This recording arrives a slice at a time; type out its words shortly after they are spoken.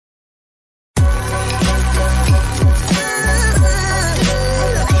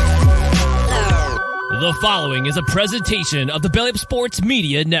The following is a presentation of the Belly Up Sports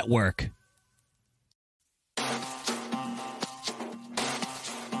Media Network.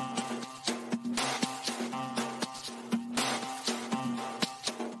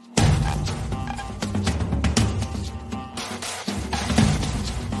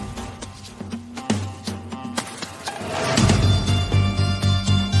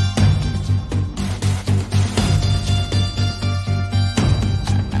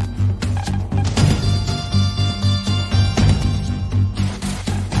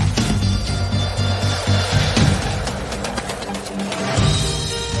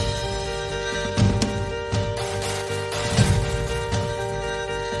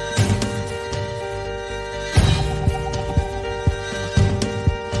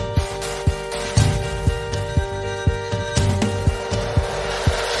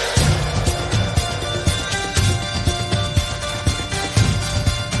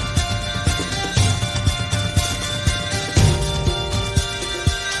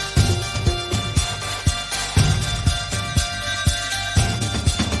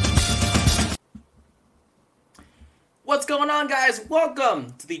 What's going on, guys?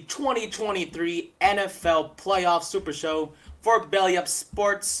 Welcome to the 2023 NFL Playoff Super Show for Belly Up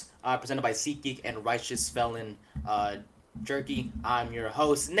Sports, presented by SeatGeek and Righteous Felon Jerky. I'm your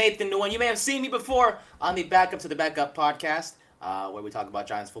host, Nathan Nguyen. You may have seen me before on the Backup to the Backup podcast, where we talk about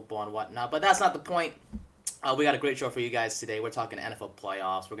Giants football and whatnot, but that's not the point. We got a great show for you guys today. We're talking NFL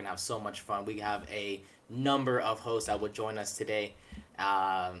playoffs. We're going to have so much fun. We have a number of hosts that will join us today.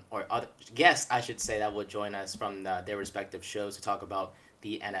 Or other guests, I should say, that will join us from their respective shows to talk about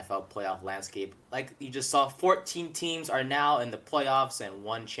the NFL playoff landscape. Like you just saw, 14 teams are now in the playoffs, and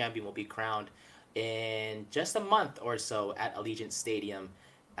one champion will be crowned in just a month or so at Allegiant Stadium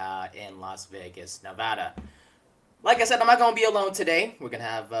in Las Vegas, Nevada. Like I said, I'm not going to be alone today. We're going to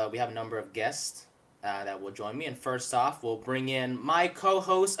have we have a number of guests that will join me. And first off, we'll bring in my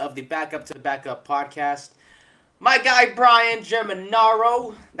co-host of the Backup to the Backup podcast, my guy, Brian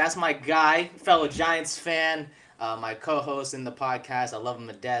Germanaro. That's my guy, fellow Giants fan, my co-host in the podcast. I love him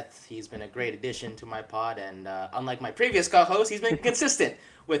to death. He's been a great addition to my pod, and unlike my previous co-host, he's been consistent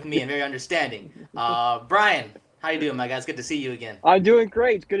with me and very understanding. Brian, how you doing, my guy? It's good to see you again. I'm doing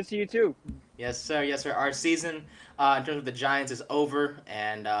great. It's good to see you, too. Yes, sir. Yes, sir. Our season, in terms of the Giants, is over,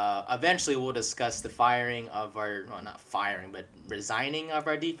 and eventually we'll discuss the firing of our, well, not firing, but resigning of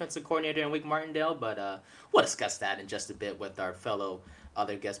our defensive coordinator in Wake Martindale, but we'll discuss that in just a bit with our fellow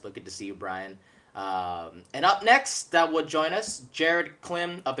other guests, but good to see you, Brian. And up next, that will join us, Jared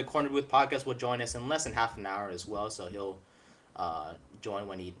Klim of the Corner Booth Podcast will join us in less than half an hour as well, so he'll join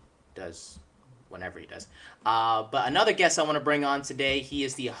when he does. Whenever he does. But another guest I want to bring on today, he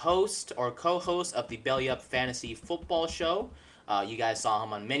is the host or co-host of the Belly Up Fantasy Football Show. You guys saw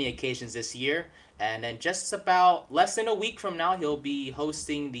him on many occasions this year. And then just about less than a week from now, he'll be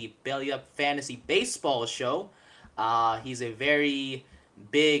hosting the Belly Up Fantasy Baseball Show. He's a very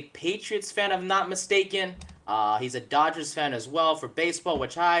big Patriots fan, if I'm not mistaken. He's a Dodgers fan as well for baseball,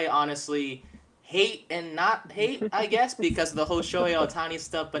 which I honestly hate and not hate, I guess, because of the whole Shohei Ohtani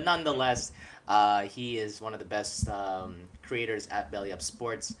stuff. But nonetheless, he is one of the best creators at Belly Up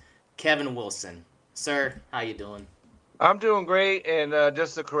Sports, Kevin Wilson. Sir, how you doing? I'm doing great, and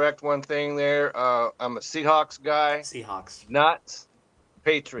just to correct one thing there, I'm a Seahawks guy. Seahawks. Not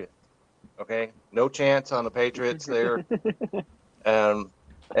Patriot, okay? No chance on the Patriots there. And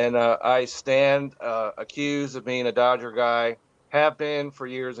I stand accused of being a Dodger guy. Have been for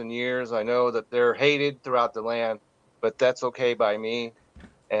years and years. I know that they're hated throughout the land, but that's okay by me.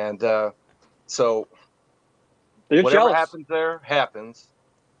 And so You're whatever jealous. happens there happens.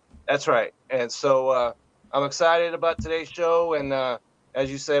 That's right. And so I'm excited about today's show. And as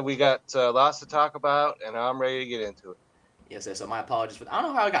you said, we got lots to talk about, and I'm ready to get into it. Yes, sir. So my apologies for I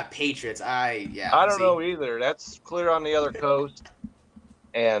don't know how I got Patriots. I don't know either. That's clear on the other coast.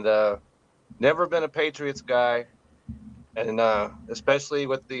 And never been a Patriots guy. And especially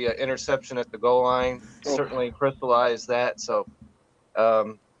with the interception at the goal line, certainly crystallized that. So,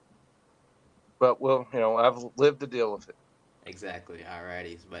 but I've lived to deal with it. Exactly.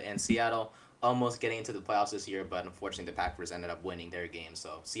 Alrighty. But in Seattle, almost getting into the playoffs this year, but unfortunately the Packers ended up winning their game.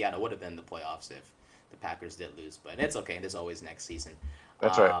 So Seattle would have been in the playoffs if the Packers did lose. But it's okay. There's always next season.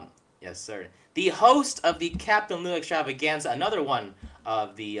 That's right. Yes, sir. The host of the Captain Lou Extravaganza, another one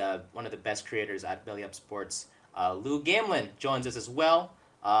of the best creators at Belly Up Sports, Lou Gamelin, joins us as well.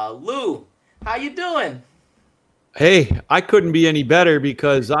 Lou, how you doing? Hey, I couldn't be any better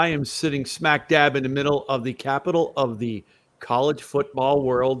because I am sitting smack dab in the middle of the capital of the college football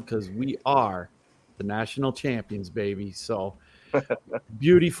world because we are the national champions, baby. So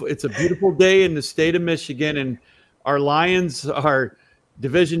Beautiful. It's a beautiful day in the state of Michigan, and our Lions are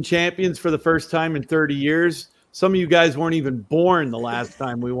division champions for the first time in 30 years. Some of you guys weren't even born the last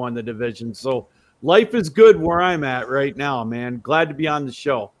time we won the division. So life is good where I'm at right now, man. Glad to be on the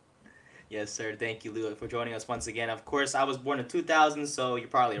show. Yes, sir. Thank you, Lou, for joining us once again. Of course, I was born in 2000, so you're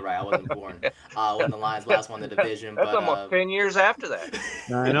probably right. I wasn't born when the Lions last won the division. That's but almost 10 years after that.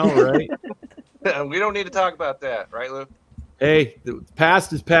 I know, right? We don't need to talk about that, right, Lou? Hey, the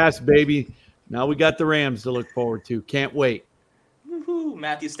past is past, baby. Now we got the Rams to look forward to. Can't wait. Woohoo!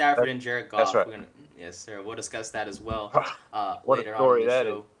 Matthew Stafford and Jared Goff. That's right. Yes, sir. We'll discuss that as well What later a story on in the that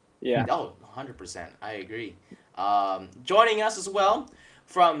show. is. Yeah. Oh, 100%. I agree. Joining us as well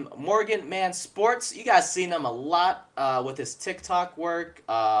from MorganMan Sports. You guys seen him a lot with his TikTok work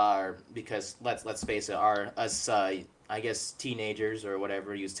because let's face it, us I guess teenagers or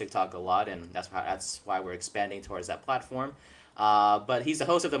whatever use TikTok a lot, and that's why we're expanding towards that platform. But he's the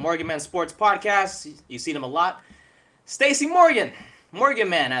host of the MorganMan Sports podcast. You've seen him a lot. Stacey Morgan,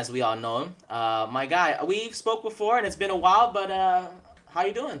 MorganMan, as we all know him. My guy, we've spoke before, and it's been a while, but how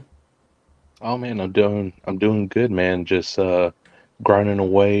you doing? Oh man, I'm doing good, man. Just grinding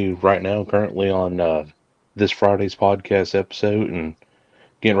away right now, currently on this Friday's podcast episode, and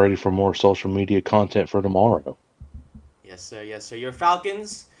getting ready for more social media content for tomorrow. Yes, sir. Yes, sir. Your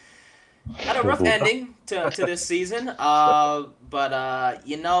Falcons had a rough ending to this season, but I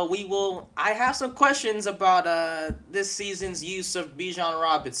have some questions about this season's use of Bijan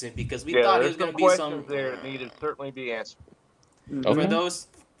Robinson because we thought he was going to be some there that needed to certainly be answered. Okay.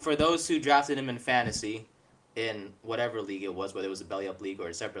 For those who drafted him in fantasy, in whatever league it was, whether it was a belly up league or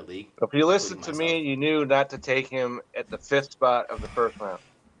a separate league. If you listened to me, you knew not to take him at the 5th spot of the first round.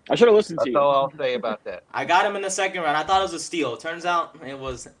 I should have listened to That's you. all I'll say about that. I got him in the second round. I thought it was a steal. Turns out it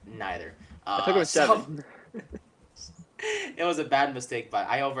was neither. I took him at 7. It was a bad mistake, but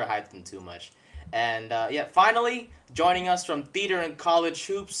I overhyped him too much. And finally joining us from Theater and College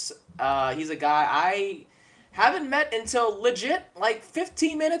Hoops, he's a guy I haven't met until legit like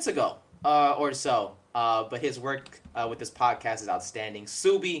 15 minutes ago or so. But his work with this podcast is outstanding.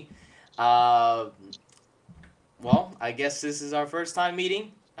 Subi, well, I guess this is our first time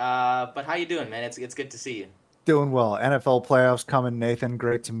meeting. But how you doing, man? It's good to see you. Doing well. NFL playoffs coming, Nathan.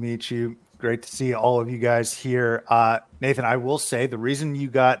 Great to meet you. Great to see all of you guys here. Nathan, I will say the reason you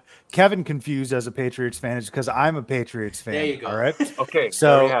got Kevin confused as a Patriots fan is because I'm a Patriots fan. There you go. All right. Okay,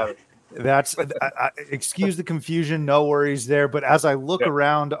 So there you have it. that's excuse the confusion. No worries there. But as I look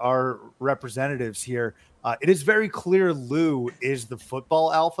around our representatives here, it is very clear Lou is the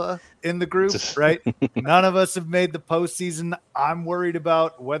football alpha in the group, right? None of us have made the postseason. I'm worried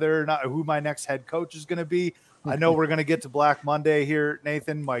about whether or not who my next head coach is going to be. I know we're going to get to Black Monday here,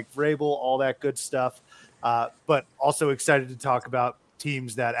 Nathan, Mike Vrabel, all that good stuff. But also excited to talk about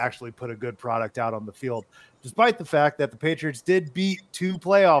teams that actually put a good product out on the field, despite the fact that the Patriots did beat 2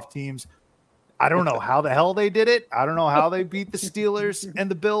 playoff teams. I don't know how the hell they did it. I don't know how they beat the Steelers and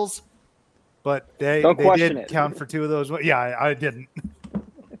the Bills, but they did count for 2 of those. Yeah, I didn't.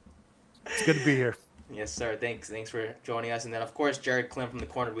 It's good to be here. Yes, sir. Thanks for joining us. And then, of course, Jared Klim from the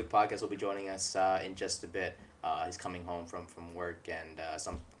Corner Booth podcast will be joining us in just a bit. He's coming home from work and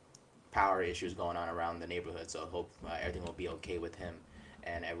some power issues going on around the neighborhood. So hope everything will be okay with him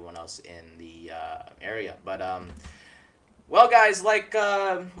and everyone else in the area. But well, guys, like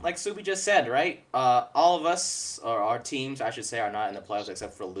Subi just said, right? All of us, or our teams, I should say, are not in the playoffs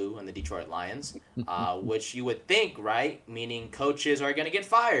except for Lou and the Detroit Lions, which you would think, right? Meaning coaches are going to get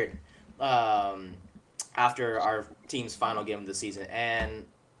fired after our team's final game of the season. And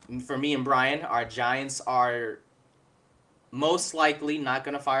for me and Brian, our Giants are most likely not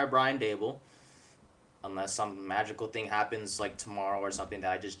going to fire Brian Dable unless some magical thing happens like tomorrow or something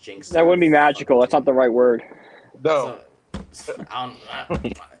that I just jinxed. That wouldn't be magical. That's not the right word. No. So, I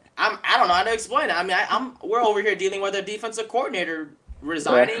don't know how to explain it. I mean, we're over here dealing with a defensive coordinator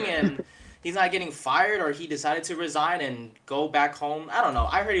resigning and he's not getting fired, or he decided to resign and go back home. I don't know.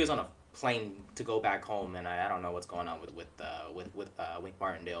 I heard he was on a plane to go back home, and I don't know what's going on with Wink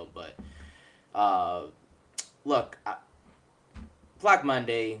Martindale. But look, Black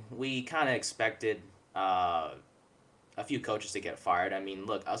Monday, we kind of expected a few coaches to get fired. I mean,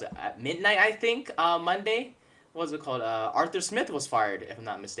 look, I was at midnight, I think, Monday. What was it called? Arthur Smith was fired, if I'm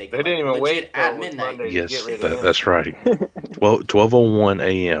not mistaken. They didn't even wait at midnight. Yes, that's right. 12:01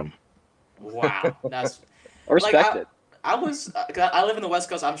 a.m. Wow, that's I respect it. I live in the West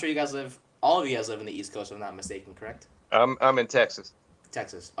Coast. I'm sure you guys all of you guys live in the East Coast, if I'm not mistaken, correct? I'm in Texas.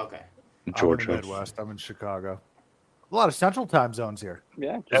 Texas, okay. I'm in Georgia. the Midwest. I'm in Chicago. A lot of central time zones here.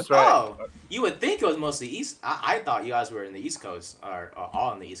 Yeah. That's right. Oh, you would think it was mostly East. I thought you guys were in the East Coast or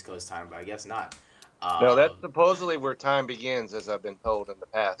all in the East Coast time, but I guess not. No, that's supposedly where time begins, as I've been told in the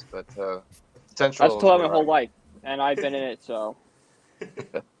past. But Central. That's told my whole life, and I've been in it, so.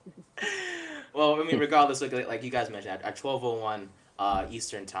 Well, I mean, regardless, like you guys mentioned, at 12:01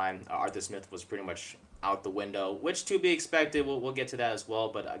 Eastern time, Arthur Smith was pretty much out the window, which to be expected. We'll get to that as well.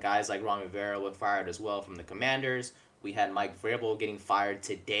 But guys like Ron Rivera were fired as well from the Commanders. We had Mike Vrabel getting fired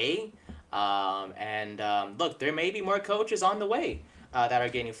today. Look, there may be more coaches on the way that are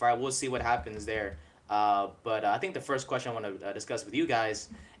getting fired. We'll see what happens there. But I think the first question I want to discuss with you guys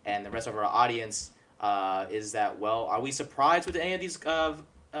and the rest of our audience is that, well, are we surprised with any of these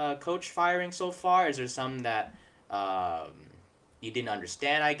coach firing so far? Is there some that you didn't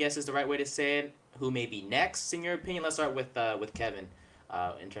understand, I guess is the right way to say it? Who may be next, in your opinion? Let's start with Kevin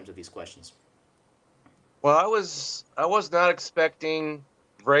in terms of these questions. Well, I was not expecting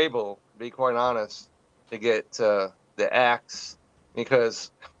Vrabel, to be quite honest, to get the axe, because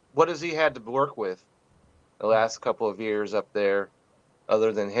what has he had to work with the last couple of years up there,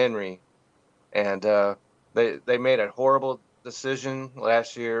 other than Henry? And they made a horrible decision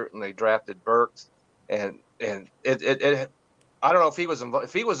last year, and they drafted Burks, and it I don't know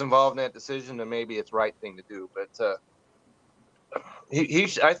if he was involved in that decision, then maybe it's the right thing to do, but.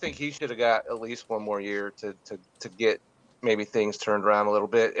 I think he should have got at least one more year to get maybe things turned around a little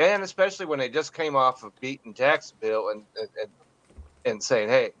bit, and especially when they just came off of beating Jacksonville and saying,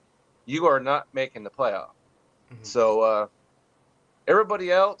 "Hey, you are not making the playoff." Mm-hmm. So everybody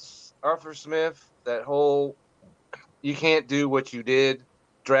else, Arthur Smith, that whole you can't do what you did,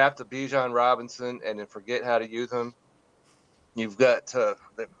 draft a Bijan Robinson and then forget how to use him. You've got the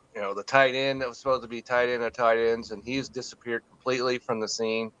tight end that was supposed to be tight end of tight ends, and he's disappeared completely from the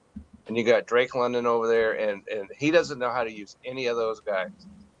scene. And you got Drake London over there, and he doesn't know how to use any of those guys.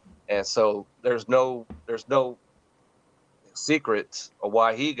 And so there's no secrets of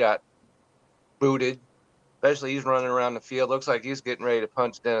why he got booted. Especially he's running around the field. Looks like he's getting ready to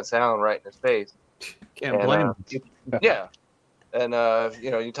punch Dennis Allen right in his face. Can't blame him. Yeah. And,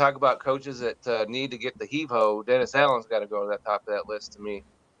 you talk about coaches that need to get the heave-ho. Dennis Allen's got to go to the top of that list to me.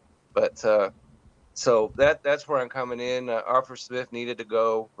 But so that's where I'm coming in. Arthur Smith needed to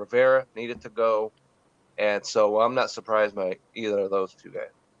go. Rivera needed to go. And so I'm not surprised by either of those two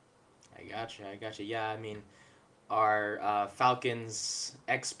guys. I gotcha. Yeah, I mean, our Falcons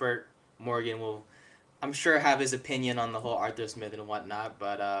expert, Morgan, will, I'm sure, have his opinion on the whole Arthur Smith and whatnot.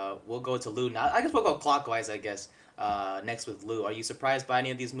 But we'll go to Lou now. I guess we'll go clockwise, I guess. Next with Lou. Are you surprised by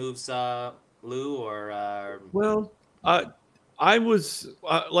any of these moves, Lou? Or Well, I was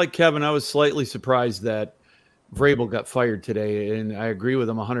like Kevin. I was slightly surprised that Vrabel got fired today, and I agree with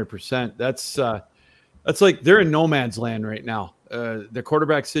him 100%. That's like they're in no man's land right now. Their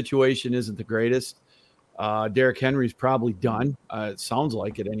quarterback situation isn't the greatest. Derrick Henry's probably done. It sounds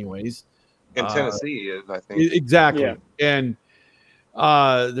like it, anyways. In Tennessee is, I think. Exactly. Yeah. And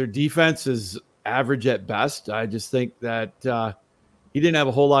their defense is average at best. I just think that he didn't have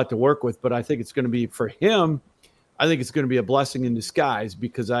a whole lot to work with, but I think it's going to be, for him, I think it's going to be a blessing in disguise,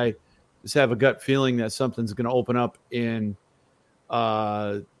 because I just have a gut feeling that something's going to open up in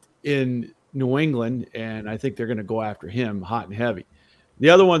New England, and I think they're going to go after him hot and heavy.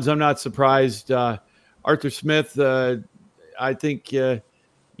 The other ones, I'm not surprised. Arthur Smith, I think, I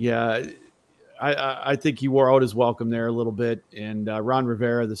think he wore out his welcome there a little bit, and Ron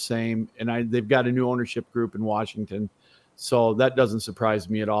Rivera the same. And they've got a new ownership group in Washington, so that doesn't surprise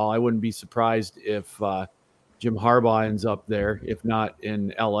me at all. I wouldn't be surprised if Jim Harbaugh ends up there, if not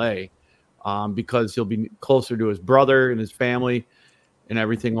in L.A., because he'll be closer to his brother and his family and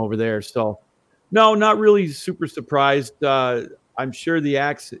everything over there. So, no, not really super surprised. I'm sure the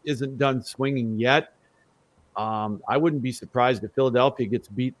axe isn't done swinging yet. I wouldn't be surprised if Philadelphia gets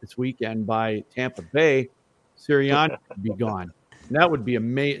beat this weekend by Tampa Bay. Sirianni would be gone. And that would be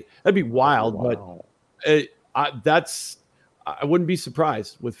amazing. That'd be wild, Wow. but I wouldn't be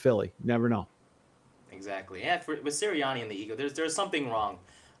surprised with Philly. Never know. Exactly. Yeah, with Sirianni and the Eagles, there's something wrong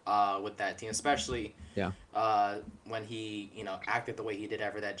with that team, especially when he acted the way he did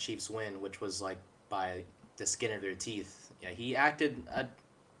after that Chiefs win, which was like by the skin of their teeth. Yeah, he acted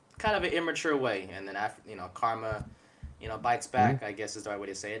kind of an immature way, and then after karma bites back, I guess is the right way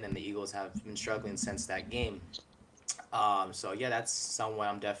to say it, and the Eagles have been struggling since that game. So yeah, that's someone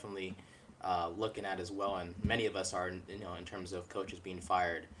I'm definitely looking at as well, and many of us are in terms of coaches being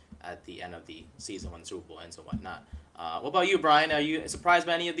fired at the end of the season when the Super Bowl ends and whatnot. What about you, Brian? Are you surprised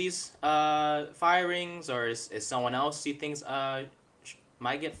by any of these firings, or is someone else you think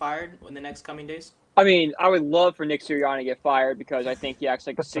might get fired in the next coming days? I mean, I would love for Nick Sirianni to get fired because I think he acts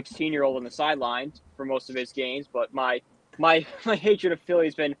like a 16-year-old on the sidelines for most of his games. But my hatred of Philly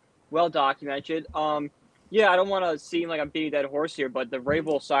has been well documented. Yeah, I don't want to seem like I'm beating that horse here, but the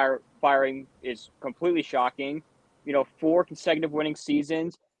Vrabel firing is completely shocking. 4 consecutive winning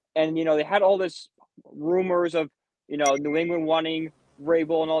seasons, and they had all this rumors of New England wanting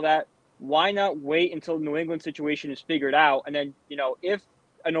Vrabel and all that. Why not wait until the New England situation is figured out, and then if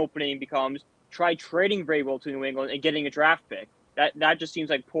an opening becomes, try trading Vrabel to New England and getting a draft pick. That just seems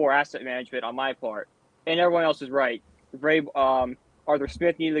like poor asset management on my part. And everyone else is right. Arthur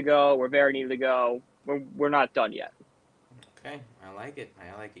Smith needed to go. Rivera needed to go. We're not done yet. Okay, I like it.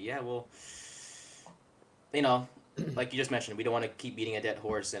 Yeah, well, like you just mentioned, we don't want to keep beating a dead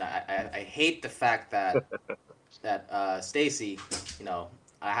horse, and I hate the fact that Stacy,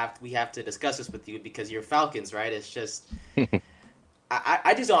 we have to discuss this with you because you're Falcons, right? It's just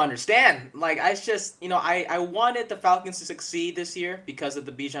I just don't understand. Like, I wanted the Falcons to succeed this year because of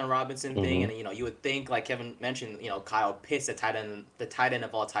the Bijan Robinson thing, and you would think, like Kevin mentioned, Kyle Pitts, the tight end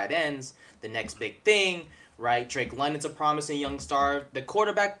of all tight ends, the next big thing, right? Drake London's a promising young star. The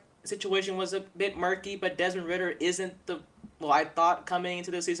quarterback situation was a bit murky, but Desmond Ridder I thought coming into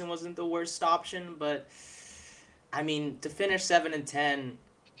the season wasn't the worst option, but I mean, to finish 7-10.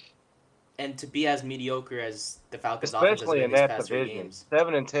 And to be as mediocre as the Falcons' offense has been these past 3 games.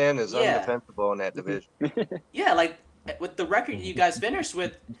 7-10 is undefensible in that division. Yeah, like with the record you guys finished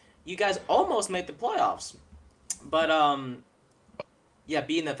with, you guys almost made the playoffs. But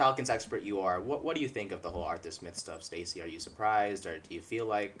being the Falcons expert you are, what do you think of the whole Arthur Smith stuff, Stacey? Are you surprised, or do you feel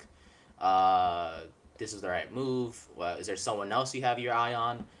like this is the right move? Is there someone else you have your eye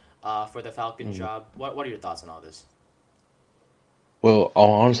on for the Falcons job? What are your thoughts on all this? Well,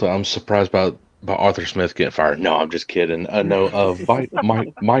 honestly, I'm surprised about Arthur Smith getting fired. No, I'm just kidding. No, Mike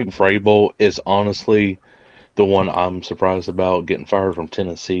Vrabel is honestly the one I'm surprised about getting fired from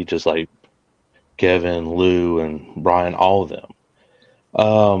Tennessee, just like Kevin, Lou, and Brian, all of them.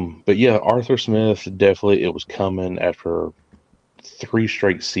 But yeah, Arthur Smith, definitely it was coming after 3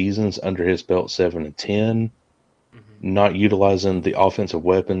 straight seasons under his belt, 7-10, not utilizing the offensive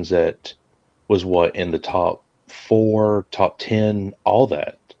weapons that was in the top 4, top 10, all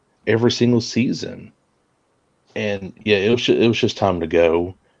that every single season. And yeah, it was just time to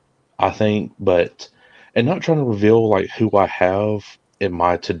go, I think. And not trying to reveal like who I have in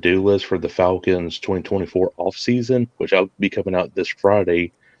my to-do list for the Falcons 2024 off season, which I'll be coming out this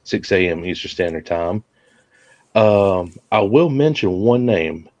Friday, 6 a.m. Eastern Standard Time. I will mention one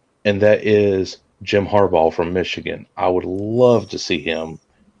name, and that is Jim Harbaugh from Michigan. I would love to see him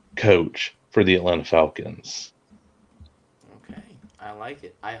coach for the Atlanta Falcons. I like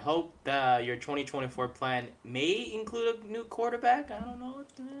it. I hope that your 2024 plan may include a new quarterback. I don't know.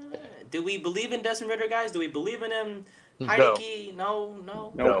 Do we believe in Desmond Ridder, guys? Do we believe in him? Heineke? No.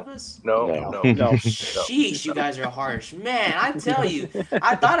 Sheesh, you guys are harsh. Man, I tell you,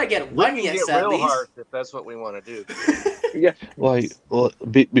 I thought I'd get one yes at least. Harsh if that's what we want to do. Yeah. Like,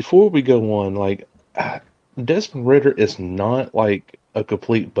 before we go on, like, Desmond Ridder is not like a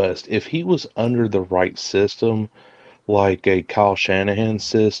complete bust. If he was under the right system, like a Kyle Shanahan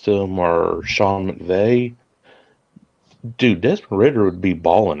system or Sean McVay, dude, Desmond Ridder would be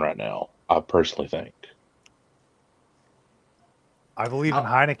balling right now, I personally think. I believe in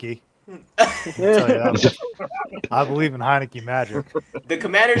Heineke. I'll tell you that. I believe in Heineke magic. The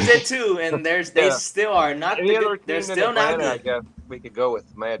Commanders did too, and they still are not. They're still not good. I guess we could go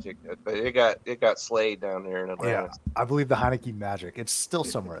with Magic, but it got slayed down there in Atlanta. Yeah, I believe the Heineke magic. It's still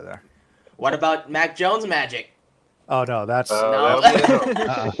somewhere there. What about Mac Jones magic? Oh no, that's no.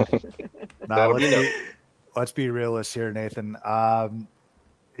 Let's be realists here, Nathan.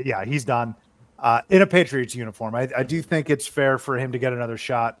 Yeah, he's done. In a Patriots uniform. I do think it's fair for him to get another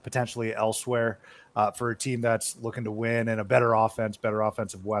shot potentially elsewhere for a team that's looking to win and a better offense, better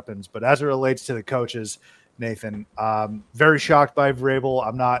offensive weapons. But as it relates to the coaches, Nathan, very shocked by Vrabel.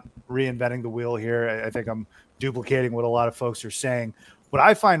 I'm not reinventing the wheel here. I think I'm duplicating what a lot of folks are saying. What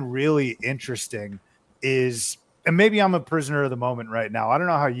I find really interesting is, and maybe I'm a prisoner of the moment right now, I don't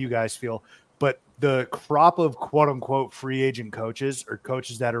know how you guys feel, but the crop of quote unquote free agent coaches or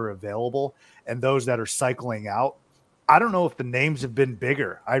coaches that are available and those that are cycling out, I don't know if the names have been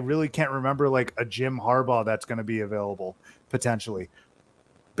bigger. I really can't remember like a Jim Harbaugh that's going to be available potentially.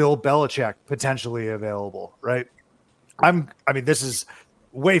 Bill Belichick potentially available, right? I mean, this is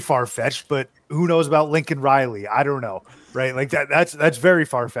way far-fetched, but who knows about Lincoln Riley? I don't know, right? Like that's very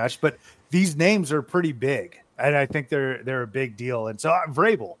far-fetched, but these names are pretty big, and I think they're a big deal. And so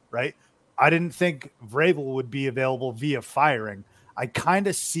Vrabel, right? I didn't think Vrabel would be available via firing. I kind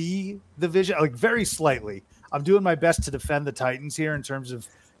of see the vision, like very slightly. I'm doing my best to defend the Titans here in terms of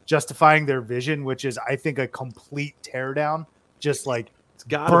justifying their vision, which is, I think, a complete teardown. Just like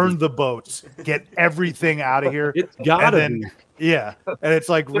burn the boats, get everything out of here. It's gotta be. Yeah. And it's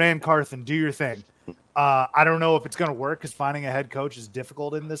like, Rand Carthen, do your thing. I don't know if it's going to work because finding a head coach is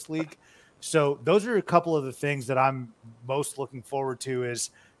difficult in this league. So those are a couple of the things that I'm most looking forward to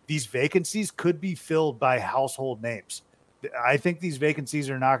is these vacancies could be filled by household names. I think these vacancies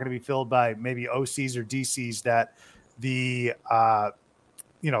are not going to be filled by maybe OCs or DCs that the, I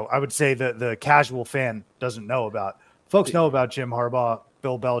would say the casual fan doesn't know about. Folks know about Jim Harbaugh,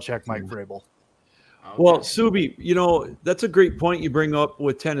 Bill Belichick, Mike Vrabel. Okay. Well, Subi, that's a great point you bring up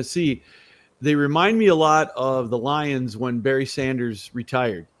with Tennessee. They remind me a lot of the Lions when Barry Sanders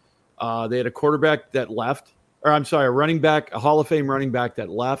retired. They had a quarterback that left, a running back, a Hall of Fame running back that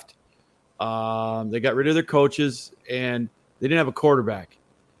left. They got rid of their coaches, and they didn't have a quarterback.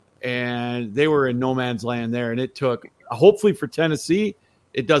 And they were in no man's land there. And it took, hopefully for Tennessee,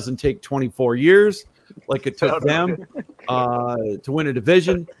 it doesn't take 24 years like it took them to win a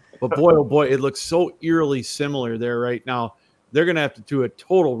division. But boy, oh boy, it looks so eerily similar there right now. They're going to have to do a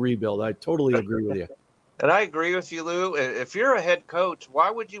total rebuild. I totally agree with you. And I agree with you, Lou. If you're a head coach,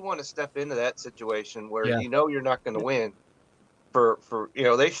 why would you want to step into that situation where you're not going to win? For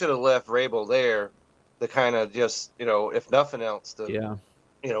they should have left Vrabel there to kind of just, if nothing else, to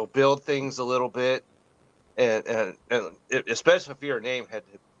build things a little bit, and especially if you're a named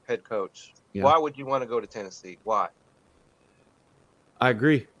head coach. Yeah. Why would you want to go to Tennessee? Why? I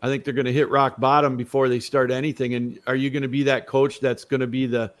agree. I think they're going to hit rock bottom before they start anything. And are you going to be that coach that's going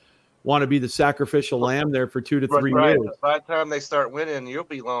to want to be the sacrificial lamb there for 2 to 3 years? By the time they start winning, you'll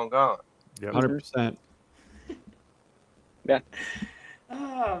be long gone. 100%. Yeah.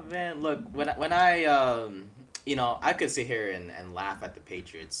 Oh man, look, when I I could sit here and laugh at the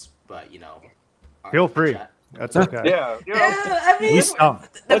Patriots, but feel free. That's okay. Yeah, I mean,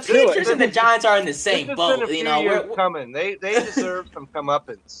 the Patriots and the Giants are in the same boat. We're coming. They deserve some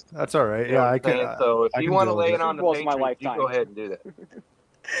comeuppance. That's all right. Yeah, I can. So if you want to lay it on the Patriots, you go ahead and do that.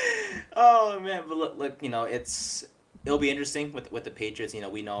 Oh man, but look, it'll be interesting with the Patriots.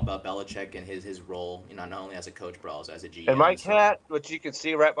 We know about Belichick and his role, not only as a coach but also as a GM. And my cat, which you can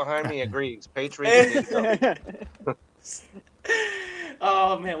see right behind me, agrees. Patriots.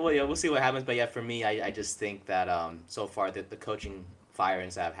 Oh man, well we'll see what happens. But for me, I just think that so far that the coaching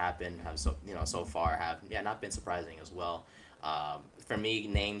firings that have happened so far have not been surprising as well. For me,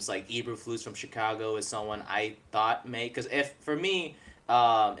 names like Eberflus from Chicago is someone I thought may, because if for me.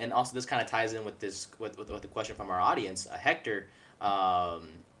 And also this kind of ties in with the question from our audience, Hector.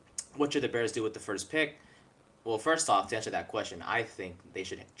 What should the Bears do with the first pick? Well, first off, to answer that question, I think they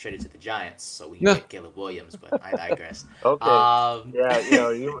should trade it to the Giants so we can get Caleb Williams. But I digress.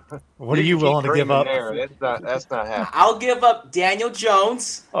 Okay. What are you willing to give up? That's not happening. I'll give up Daniel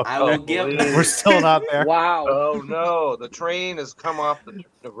Jones. We're still not there. Wow. Oh no, the train has come off the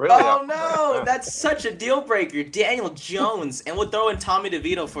no, that's such a deal breaker. Daniel Jones, and we'll throw in Tommy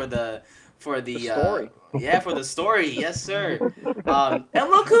DeVito for the story. For the story, yes, sir. And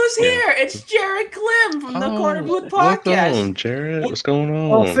look who's here! It's Jared Klim from the Corner Booth Podcast. Welcome, Jared. What's going on?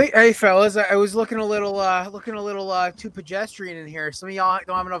 Well, hey, fellas, I was looking a little too pedestrian in here. Some of y'all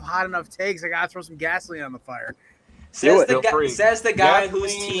don't have enough hot enough takes. I gotta throw some gasoline on the fire. Says the guy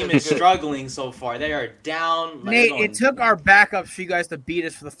whose team is struggling so far. They are down. Nate, it took our backups for you guys to beat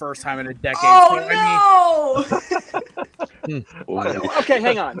us for the first time in a decade. Oh no! Okay,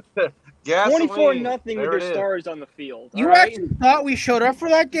 hang on. 24-0 with your stars on the field. You actually thought we showed up for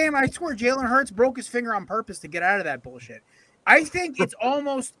that game? I swear Jalen Hurts broke his finger on purpose to get out of that bullshit. I think it's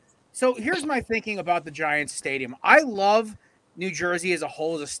almost – so here's my thinking about the Giants Stadium. I love New Jersey as a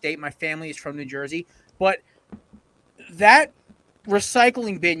whole, as a state. My family is from New Jersey. But that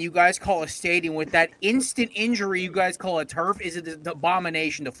recycling bin you guys call a stadium with that instant injury you guys call a turf is an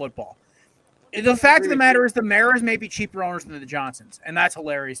abomination to football. The fact of the matter is the Maras may be cheaper owners than the Johnsons, and that's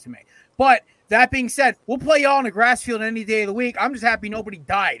hilarious to me. But that being said, we'll play y'all on a grass field any day of the week. I'm just happy nobody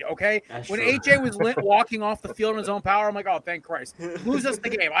died, okay? When AJ was walking off the field in his own power, I'm like, oh, thank Christ. Lose us the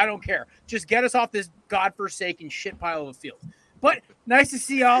game. I don't care. Just get us off this godforsaken shit pile of a field. But nice to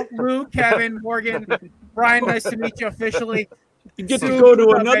see y'all. Lou, Kevin, Morgan, Brian, nice to meet you officially. You get to go to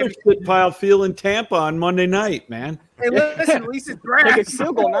another shit pile field in Tampa on Monday night, man. Hey, listen, at least it's grass.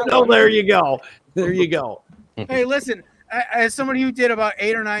 No, there you go. There you go. Hey, listen, as somebody who did about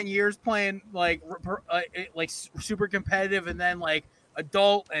 8 or 9 years playing like super competitive and then like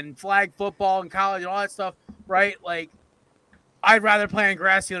adult and flag football and college and all that stuff, right? Like I'd rather play on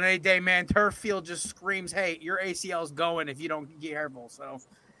grass field any day, man. Turf field just screams, hey, your ACL's going if you don't get careful. So,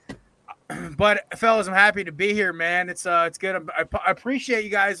 but fellas, I'm happy to be here, man. It's good. I appreciate you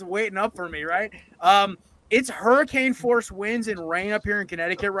guys waiting up for me, right? It's hurricane force winds and rain up here in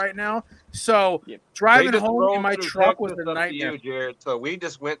Connecticut right now. So driving home in my truck was a nightmare. You, Jared. So we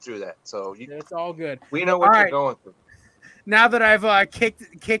just went through that. So it's all good. We know what you're going through. Now that I've kicked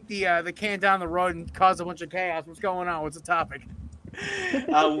the can down the road and caused a bunch of chaos, what's going on? What's the topic?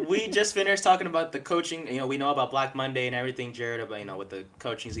 We just finished talking about the coaching. You know, we know about Black Monday and everything, Jared, about, with the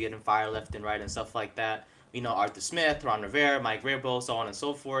coaching's getting fired left and right and stuff like that. We know Arthur Smith, Ron Rivera, Mike Vrabel, so on and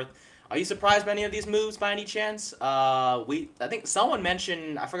so forth. Are you surprised by any of these moves by any chance? I think someone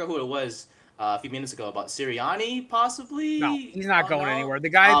mentioned, I forgot who it was, a few minutes ago, about Sirianni possibly. No, he's not going anywhere. The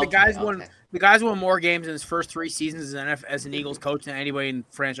guy's won more games in his first 3 seasons as an Eagles coach than anybody in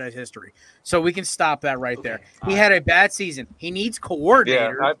franchise history. So we can stop that right there. He had a bad season. He needs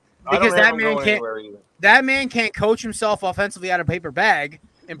coordinators because that man can't coach himself offensively out of a paper bag.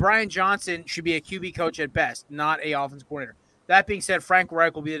 And Brian Johnson should be a QB coach at best, not a offensive coordinator. That being said, Frank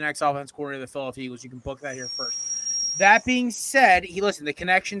Reich will be the next offensive coordinator of the Philadelphia Eagles. You can book that here first. That being said, the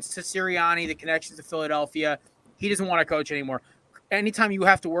connections to Sirianni, the connections to Philadelphia, he doesn't want to coach anymore. Anytime you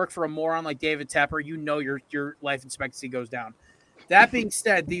have to work for a moron like David Tepper, your life expectancy goes down. That being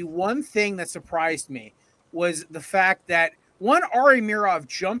said, the one thing that surprised me was the fact that, Ari Mirov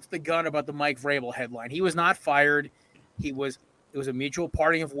jumped the gun about the Mike Vrabel headline. He was not fired. It was a mutual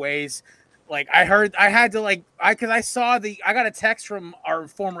parting of ways. Like I got a text from our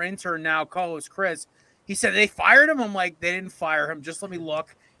former intern, now co-host Chris. He said they fired him. I'm like, they didn't fire him. Just let me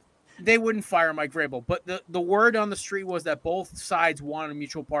look. They wouldn't fire Mike Vrabel. But the word on the street was that both sides wanted a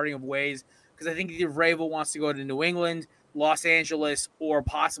mutual parting of ways, because I think either Vrabel wants to go to New England, Los Angeles, or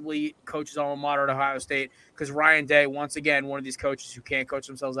possibly coach his alma mater at Ohio State, because Ryan Day, once again, one of these coaches who can't coach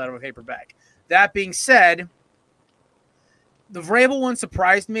themselves out of a paper bag. That being said, the Vrabel one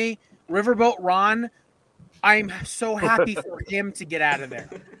surprised me. Riverboat Ron, I'm so happy for him to get out of there.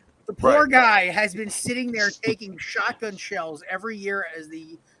 The poor guy has been sitting there taking shotgun shells every year as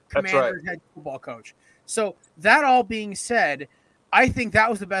the Commanders' head football coach. So that all being said, I think that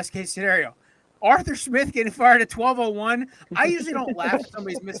was the best case scenario. Arthur Smith getting fired at 12:01. I usually don't laugh at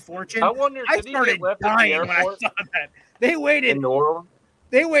somebody's misfortune. I started dying when I saw that. They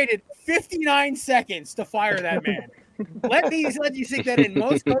waited 59 seconds to fire that man. Let you sink that in.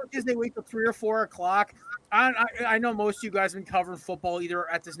 Most coaches, they wait till 3 or 4 o'clock. I know most of you guys have been covering football either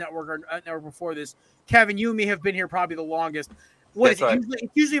at this network or network before this. Kevin, you and me have been here probably the longest. It's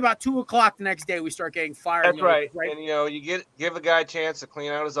usually about 2 o'clock the next day we start getting fired. That's right. And you give a guy a chance to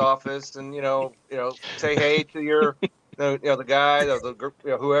clean out his office, and say hey to your the guy,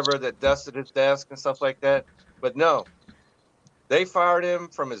 whoever that dusted his desk and stuff like that. But no, they fired him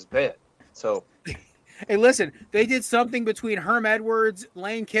from his bed. So. Hey, listen, they did something between Herm Edwards,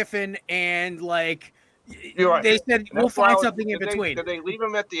 Lane Kiffin, and they said we'll find something in between. Did they leave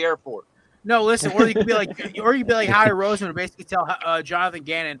him at the airport? No, listen, or you could be like Howie Roseman and basically tell Jonathan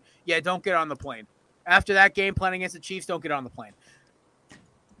Gannon, don't get on the plane. After that game plan against the Chiefs, don't get on the plane.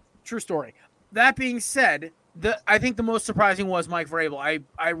 True story. That being said, I think the most surprising was Mike Vrabel.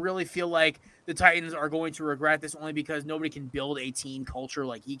 I really feel like the Titans are going to regret this only because nobody can build a team culture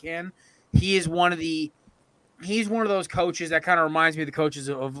like he can. He's one of those coaches that kind of reminds me of the coaches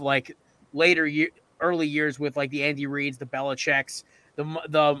of like early years with like the Andy Reids, the Belichicks,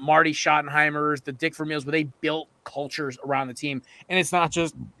 the Marty Schottenheimers, the Dick Vermeils, where they built cultures around the team. And it's not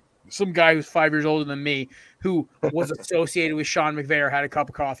just some guy who's 5 years older than me who was associated with Sean McVay or had a cup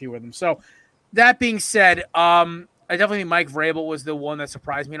of coffee with him. So that being said, I definitely think Mike Vrabel was the one that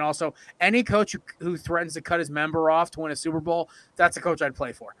surprised me. And also any coach who threatens to cut his member off to win a Super Bowl, that's a coach I'd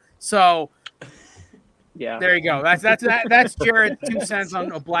play for. So, yeah, there you go. That's Jared 2 cents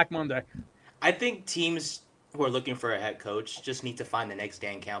on a Black Monday. I think teams who are looking for a head coach just need to find the next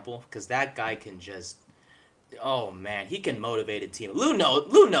Dan Campbell, because that guy can just, he can motivate a team. Lou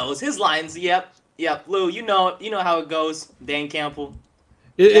knows his lines. Yep, Lou, you know how it goes. Dan Campbell,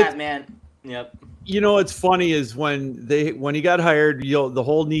 man. Yep. What's funny is when he got hired, the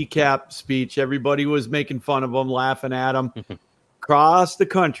whole kneecap speech, everybody was making fun of him, laughing at him. Across the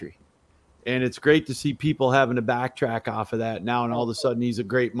country, and it's great to see people having to backtrack off of that now, and all of a sudden he's a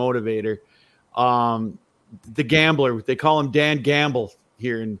great motivator. The gambler, they call him Dan Gamble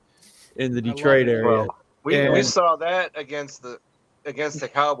here in the Detroit area. Well, we saw that against the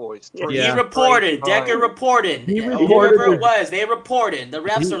Cowboys. He reported. Decker reported. Whoever it was, they reported. The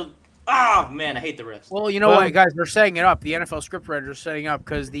refs are. Oh man, I hate the refs. Well, you know what, guys? They're setting it up. The NFL scriptwriters are setting up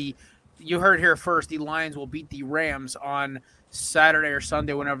because you heard here first. The Lions will beat the Rams on Saturday or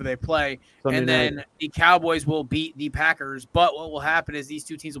Sunday whenever they play. Sunday and then night. the Cowboys will beat the Packers. But what will happen is these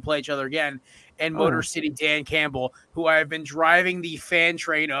two teams will play each other again. And Motor City Dan Campbell, who I have been driving the fan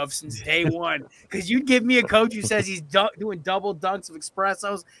train of since day one, because you'd give me a coach who says he's doing double dunks of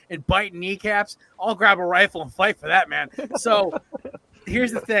espressos and biting kneecaps, I'll grab a rifle and fight for that, man. So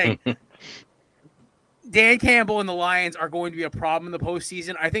here's the thing. Dan Campbell and the Lions are going to be a problem in the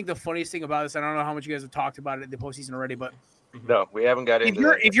postseason. I think the funniest thing about this, I don't know how much you guys have talked about it in the postseason already, but No, we haven't got into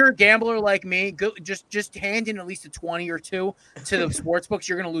that. if you're a gambler like me, go, just hand in at least a 20 or 2 to the sports books.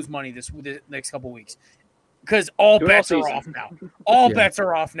 You're going to lose money the next couple of weeks because all bets are off now. All bets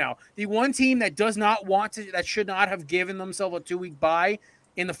are off now. The one team that does not want to, that should not have given themselves a 2-week bye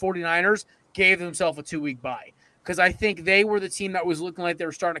in the 49ers, gave themselves a 2-week bye. Because I think they were the team that was looking like they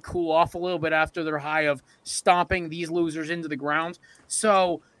were starting to cool off a little bit after their high of stomping these losers into the ground.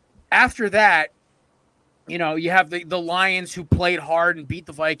 So after that, you know, you have the Lions who played hard and beat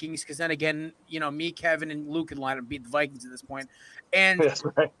the Vikings. Because then again, you know, me, Kevin, and Luke can line up beat the Vikings at this point. And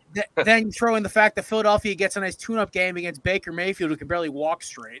right. then you throw in the fact that Philadelphia gets a nice tune-up game against Baker Mayfield, who can barely walk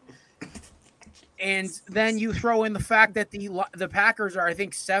straight. And then you throw in the fact that the Packers are, I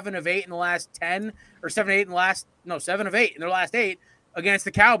think, 7 of 8 in the last 10, or 7 of 8 in the last 7 of 8 in their last 8 against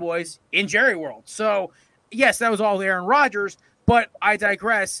the Cowboys in Jerry World. So, yes, that was all Aaron Rodgers, but I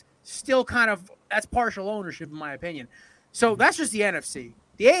digress. Still kind of, that's partial ownership in my opinion. So that's just the NFC.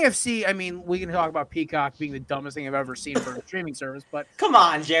 The AFC, I mean, we can talk about Peacock being the dumbest thing I've ever seen for a streaming service, but Come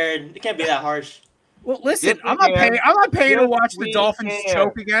on, Jared. It can't be that harsh. well, listen, Yes, I'm not paying to watch the we Dolphins can.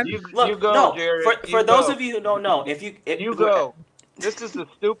 choke again. You Look, go, no, Jared. for those of you who don't know, if you go. This is the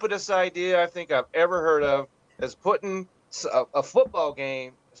stupidest idea I think I've ever heard of, is putting a football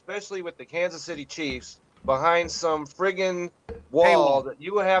game, especially with the Kansas City Chiefs, behind some friggin' wall that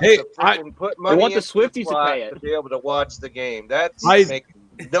you have to friggin' put money want the into Swifties to slot pay it. to be able to watch the game. That's I making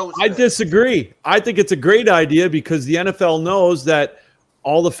no I sense. disagree. I think it's a great idea because the NFL knows that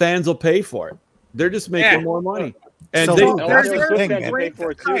all the fans will pay for it. They're just making more money. And So they, that's the They're thing, Pay man.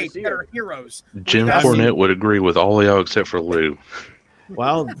 for it too, guys see that it. are heroes. Jim I mean- Cornette would agree with all y'all except for Lou.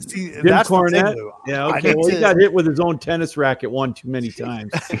 well, See, Jim that's the thing, Cornette. Lou. Yeah, I okay. need Well, he to- got hit with his own tennis racket one too many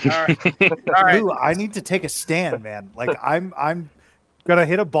times. All right. All right. Lou, I need to take a stand, man. Like I'm gonna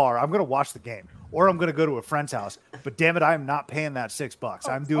hit a bar. I'm gonna watch the game, or I'm gonna go to a friend's house. But damn it, I am not paying that $6.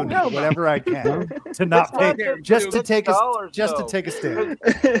 I'm doing whatever I can to not pay, just to take a stand.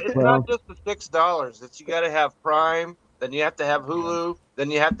 It's not just the $6. It's you got to have Prime, then you have to have Hulu,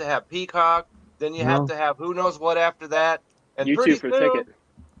 then you have to have Peacock, then you have to have who knows what after that. And pretty YouTube for the soon, ticket.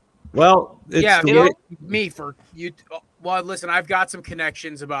 Well, it's Yeah, the know- way- me for you. Well, listen, I've got some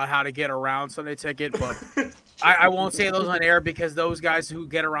connections about how to get around Sunday Ticket, but I won't say those on air because those guys who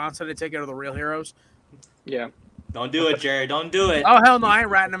get around Sunday Ticket are the real heroes. Yeah. Don't do it, Jared. Don't do it. Oh hell no, I ain't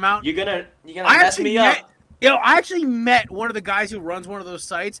ratting them out. You're gonna I mess actually me met, up. I actually met one of the guys who runs one of those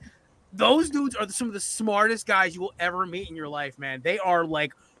sites. Those dudes are some of the smartest guys you will ever meet in your life, man. They are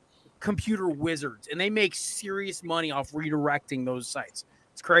like computer wizards, and they make serious money off redirecting those sites.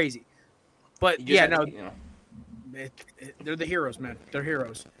 It's crazy. But You just yeah, have no, to, they're the heroes, man. They're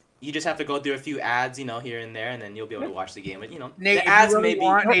heroes. you just have to go through a few ads, here and there, and then you'll be able to watch the game. But Nate, the ads Nate,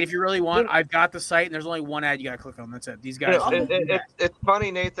 if you really want, I've got the site, and there's only one ad you got to click on. That's it. These guys. It's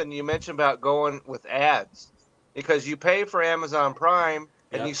funny, Nathan, you mentioned about going with ads because you pay for Amazon Prime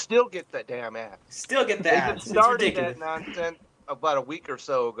and Yep. you still get that damn ad. still get the They ads. just It's started ridiculous. that nonsense about a week or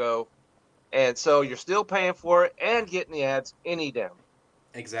so ago, and so you're still paying for it and getting the ads any damn.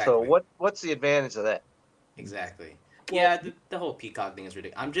 Exactly. So what's the advantage of that? Exactly. Yeah, the whole Peacock thing is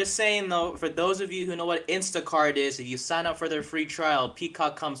ridiculous. I'm just saying, though, for those of you who know what Instacart is, if you sign up for their free trial,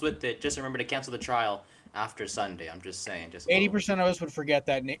 Peacock comes with it. Just remember to cancel the trial after Sunday. I'm just saying. 80% of us would forget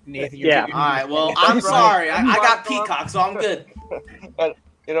that, Nathan. Yeah. All right. Well, I'm sorry. I got Peacock, so I'm good.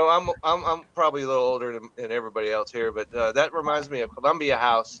 I'm probably a little older than everybody else here, but that reminds me of Columbia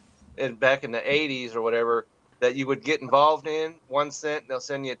House back in the 80s or whatever that you would get involved in. 1 cent, they'll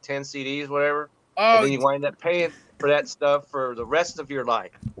send you 10 CDs, whatever, and then you wind up paying for that stuff for the rest of your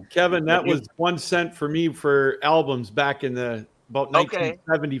life. Kevin, that was 1 cent for me for albums back in about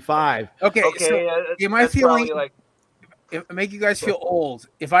 1975. Okay, so am I that's feeling probably like it make you guys feel old?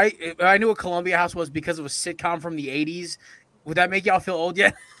 If I knew what Columbia House was because of a sitcom from the 80s, would that make y'all feel old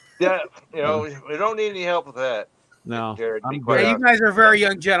yet? yeah, we don't need any help with that. No, Jared, be I'm quiet. good. Yeah, you guys are very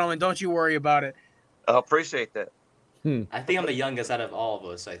young gentlemen. Don't you worry about it. I appreciate that. I think I'm the youngest out of all of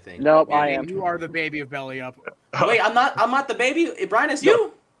us, I think. Nope, I am. You are the baby of Belly Up. Wait, I'm not the baby. Brian, it's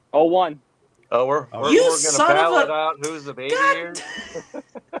you. 01. Oh, we're You gonna son of battle a- it out. Who's the baby God. here?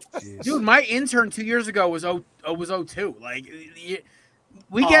 Jeez. Dude, my intern 2 years ago was 02. Like,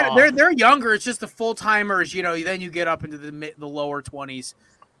 we get they're younger. It's just the full timers. Then you get up into the lower 20s.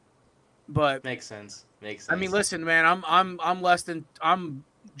 But makes sense. I mean, listen, man, I'm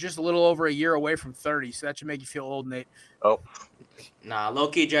just a little over a year away from 30, so that should make you feel old, Nate. Oh, nah,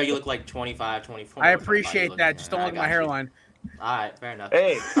 low-key, Jerry, you look like 25, 24. I appreciate that. Just don't look at my hairline. All right, fair enough.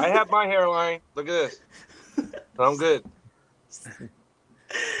 hey, I have my hairline. Look at this. I'm good.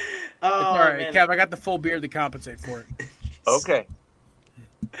 All right, Kev, I got the full beard to compensate for it. Okay.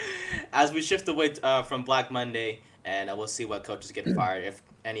 As we shift away from Black Monday, and we'll see what coaches get fired, if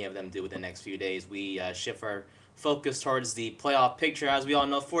any of them do within the next few days, we shift our focus towards the playoff picture. As we all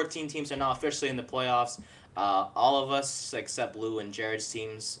know, 14 teams are now officially in the playoffs. All of us, except Lou and Jared's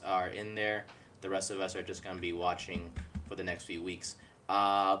teams, are in there. The rest of us are just going to be watching for the next few weeks.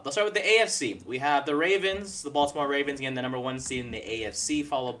 Let's start with the AFC. We have the Ravens, the Baltimore Ravens, again, the number 1 seed in the AFC,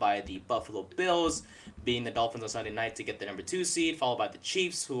 followed by the Buffalo Bills, beating the Dolphins on Sunday night to get the number 2 seed, followed by the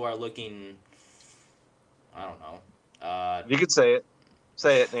Chiefs, who are looking, I don't know. You could say it.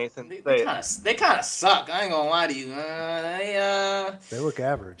 Say it, Nathan. They kind of suck. I ain't gonna lie to you. They look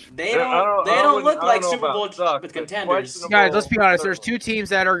average. They don't look like Super Bowl contenders. Guys, let's be honest. There's 2 teams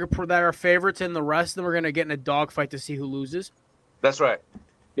that are favorites, and the rest of them are gonna get in a dogfight to see who loses. That's right.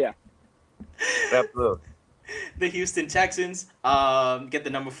 Yeah. Absolutely. The Houston Texans get the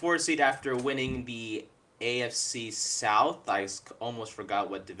number 4 seed after winning the AFC South. I almost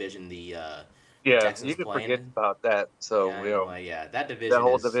forgot what division the Texans you could playing. forget about that. So that division. That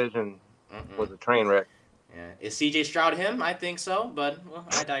whole division was a train wreck. Yeah, is CJ Stroud him? I think so, but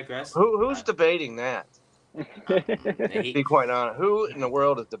I digress. Who's debating that? Be quite honest. Who in the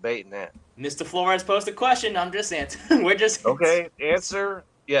world is debating that? Mr. Flores posed a question. I'm just answering. We're just okay. Answer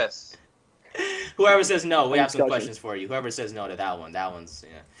yes. Whoever says no, we have some questions for you. Whoever says no to that one's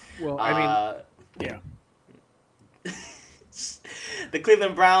Well, I mean, yeah. The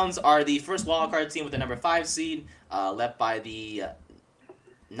Cleveland Browns are the first wildcard team with the number 5 seed, led by the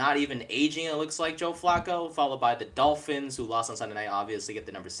not even aging, it looks like, Joe Flacco, followed by the Dolphins, who lost on Sunday night, obviously get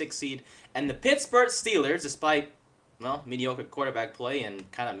the number 6 seed, and the Pittsburgh Steelers, despite mediocre quarterback play and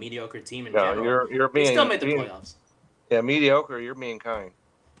kind of mediocre team in general, they still made the playoffs. Yeah, mediocre. You're being kind.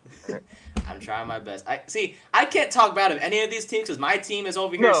 I'm trying my best. I can't talk bad of any of these teams because my team is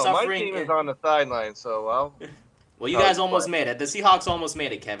over here suffering. My team is on the sideline, so Well, you guys almost made it. The Seahawks almost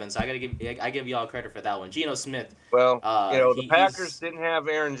made it, Kevin. So I give y'all credit for that one. Geno Smith. Well, the Packers didn't have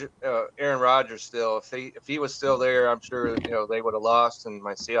Aaron Rodgers still. If he was still there, I'm sure they would have lost, and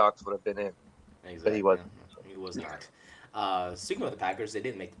my Seahawks would have been in. Exactly. But he wasn't. He was not. Speaking of the Packers, they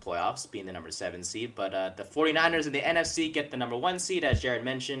didn't make the playoffs, being the number 7 seed. But the 49ers in the NFC get the number 1 seed, as Jared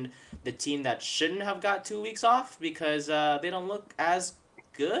mentioned, the team that shouldn't have got 2 weeks off because they don't look as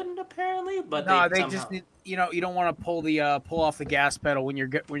good apparently. But they just need. You don't want to pull off the gas pedal when you're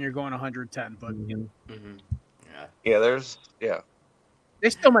going 110. But they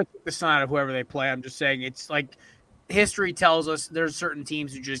still might kick the sun out of whoever they play. I'm just saying, it's like history tells us there's certain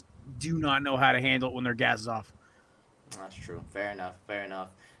teams who just do not know how to handle it when their gas is off. That's true. Fair enough.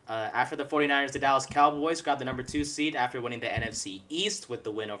 After the 49ers, the Dallas Cowboys got the number 2 seed after winning the NFC East with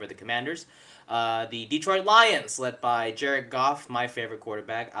the win over the Commanders. The Detroit Lions, led by Jared Goff, my favorite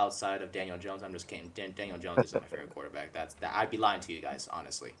quarterback outside of Daniel Jones. I'm just kidding. Daniel Jones is my favorite quarterback. I'd be lying to you guys,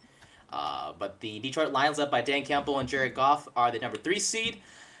 honestly. But the Detroit Lions, led by Dan Campbell and Jared Goff, are the number 3 seed.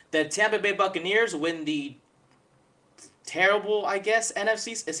 The Tampa Bay Buccaneers win the terrible, I guess,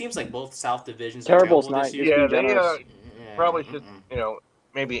 NFC. It seems like both South divisions are terrible this year. Yeah, they probably should,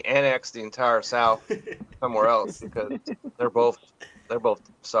 maybe annex the entire South somewhere else because they're both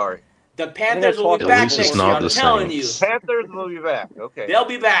sorry. The Panthers will be back next year, I'm telling you. Panthers will be back. Okay. They'll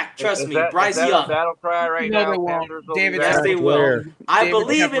be back. Trust me. Bryce Young. Battle cry right now. They won't. David, yes, they will. I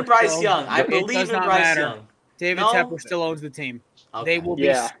believe in Bryce Young. David Tepper still owns the team. Okay. They will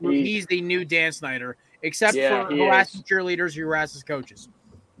be. He's the new Dan Snyder, except for harassing cheerleaders who harasses coaches.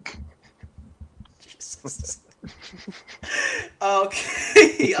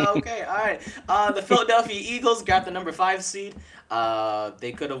 Okay, all right. The Philadelphia Eagles got the number 5 seed.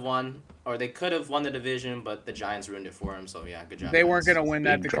 They could have won the division, but the Giants ruined it for them. So yeah, good job. They weren't going to win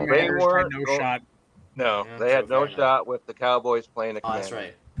that. The Commanders had no shot. No, they had no shot with the Cowboys playing the Commanders. That's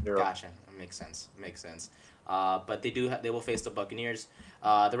right. Gotcha. That makes sense. But they will face the Buccaneers.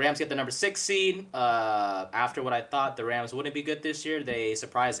 The Rams get the number 6 seed. After what I thought the Rams wouldn't be good this year, they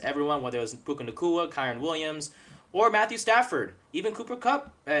surprised everyone, whether it was Puka Nacua, Kyron Williams, or Matthew Stafford, even Cooper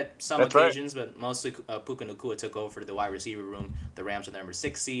Kupp at some occasions, but mostly Puka Nacua took over the wide receiver room. The Rams are the number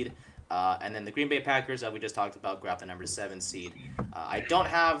 6 seed. And then the Green Bay Packers, we just talked about, grab the number 7 seed. I don't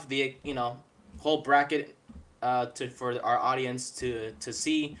have the whole bracket for our audience to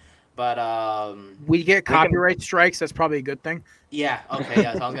see, but we get copyright strikes. That's probably a good thing. yeah. Okay.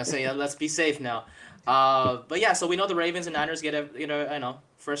 Yeah. So I was gonna say let's be safe now. But yeah. So we know the Ravens and Niners get a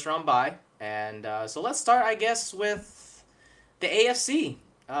first round bye, and so let's start, I guess, with the AFC.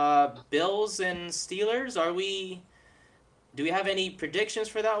 Bills and Steelers. Do we have any predictions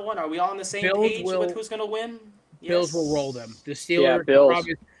for that one? Are we all on the same page with who's going to win? Bills will roll them. The Steelers. Yeah, Bills.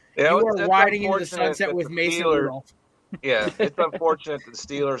 Probably, you are riding into the sunset with Mason Rudolph. Yeah, it's unfortunate that the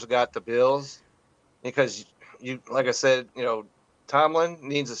Steelers got the Bills because like I said, Tomlin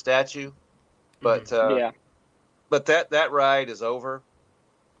needs a statue, but but that ride is over,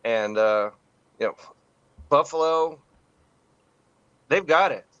 and Buffalo, they've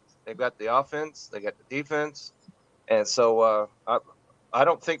got it. They've got the offense, they got the defense. And so I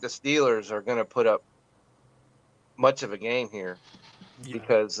don't think the Steelers are going to put up much of a game here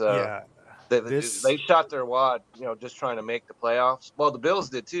because they shot their wad, just trying to make the playoffs. Well, the Bills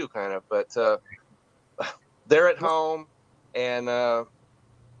did too, kind of, but they're at home, and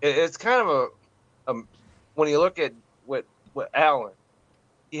it's kind of a when you look at what Allen,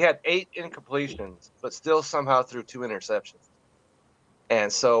 he had 8 incompletions, but still somehow threw 2 interceptions.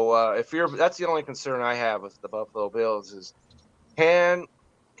 And so that's the only concern I have with the Buffalo Bills is, can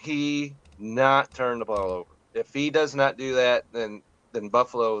he not turn the ball over? If he does not do that, then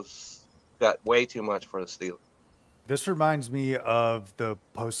Buffalo's got way too much for the Steelers. This reminds me of the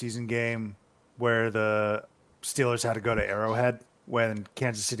postseason game where the Steelers had to go to Arrowhead when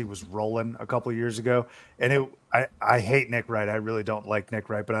Kansas City was rolling a couple of years ago. And I hate Nick Wright. I really don't like Nick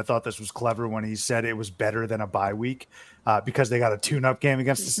Wright, but I thought this was clever when he said it was better than a bye week because they got a tune-up game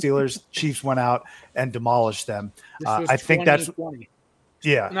against the Steelers. Chiefs went out and demolished them. I think that's –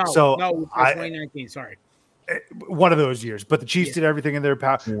 yeah. No, so 2019, sorry. One of those years. But the Chiefs did everything in their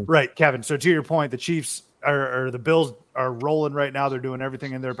power. Yeah. Right, Kevin. So to your point, the Chiefs or the Bills are rolling right now. They're doing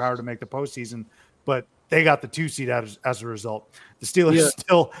everything in their power to make the postseason, but they got the 2 seed as a result. The Steelers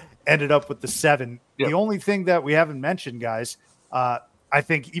still ended up with the 7. Yeah. The only thing that we haven't mentioned, guys, I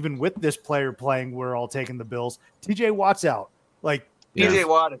think even with this player playing, we're all taking the Bills. TJ Watt's out. Like TJ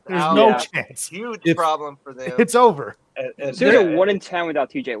Watt is there's out. No chance. Huge problem for them. It's over. And so they're 1 in 10 without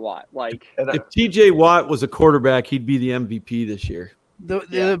TJ Watt. Like if TJ Watt was a quarterback, he'd be the MVP this year.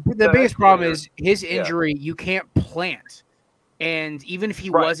 The biggest problem is his injury. You can't plant. And even if he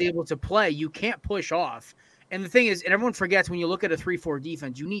was able to play, you can't push off. And the thing is, and everyone forgets, when you look at a 3-4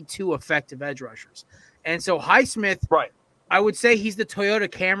 defense, you need 2 effective edge rushers. And so Highsmith, I would say he's the Toyota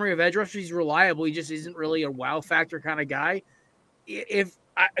Camry of edge rushers. He's reliable. He just isn't really a wow factor kind of guy. If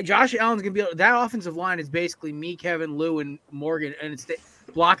Josh Allen's going to be – that offensive line is basically me, Kevin, Lou, and Morgan, and it's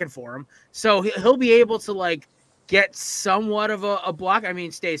blocking for him. So he'll be able to, get somewhat of a block. I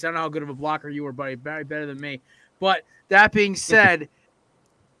mean, Stace, I don't know how good of a blocker you were, buddy. Better than me. But that being said,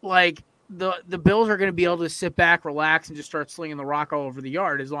 the Bills are going to be able to sit back, relax, and just start slinging the rock all over the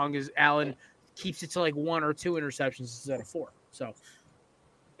yard as long as Allen keeps it to 1 or 2 interceptions instead of 4.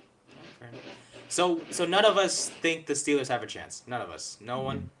 So none of us think the Steelers have a chance. None of us. No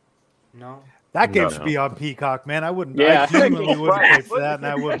one. No. That game should be on Peacock, man. I wouldn't. Yeah. I genuinely wouldn't pay for that, and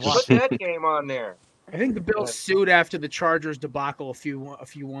I wouldn't watch it. Put that game on there. I think the Bills sued after the Chargers debacle a few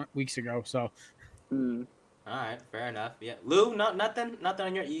weeks ago. So. All right, fair enough. Yeah, Lou, nothing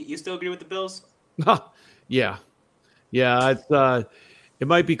on your. You still agree with the Bills? Yeah. It's it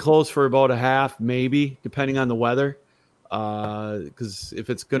might be close for about a half, maybe, depending on the weather. Because if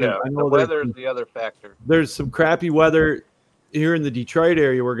it's gonna, I know the weather is the other factor. There's some crappy weather here in the Detroit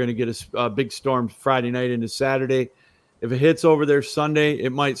area. We're going to get a big storm Friday night into Saturday. If it hits over there Sunday,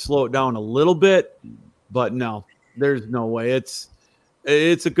 it might slow it down a little bit, but no, there's no way. It's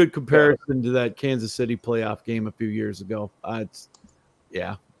a good comparison to that Kansas City playoff game a few years ago. Who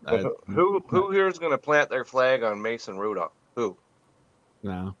here is going to plant their flag on Mason Rudolph? Who?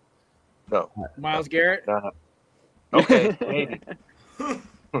 No. Miles Garrett. Okay, maybe.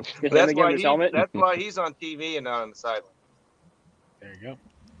 That's why he's on TV and not on the sideline. There you go.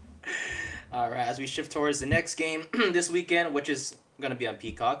 All right, as we shift towards the next game this weekend, which is going to be on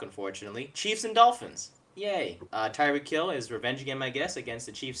Peacock, unfortunately, Chiefs and Dolphins. Yay. Tyreek Hill is revenge game, I guess, against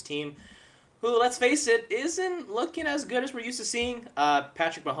the Chiefs team, who, let's face it, isn't looking as good as we're used to seeing.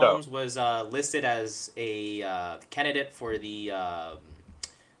 Patrick Mahomes was listed as a candidate for the,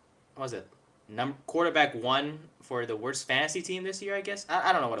 quarterback 1 for the worst fantasy team this year, I guess.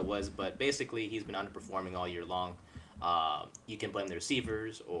 I don't know what it was, but basically he's been underperforming all year long. You can blame the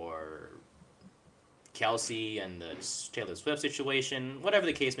receivers or Kelsey and the Taylor Swift situation, whatever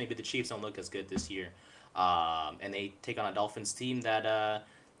the case may be, the Chiefs don't look as good this year. And they take on a Dolphins team that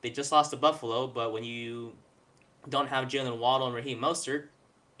they just lost to Buffalo, but when you don't have Jalen Waddle and Raheem Mostert,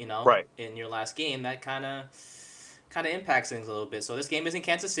 Right. in your last game, that kind of impacts things a little bit. So this game is in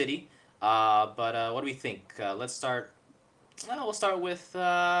Kansas City, but what do we think? Let's start. We'll start with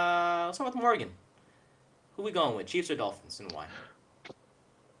Morgan. Who we going with, Chiefs or Dolphins, and why?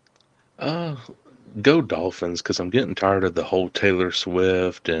 Go Dolphins, because I'm getting tired of the whole Taylor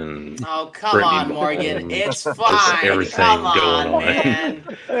Swift and Oh, come Brittany on, Morgan. Mahomes, It's just fine. everything Come on, going on.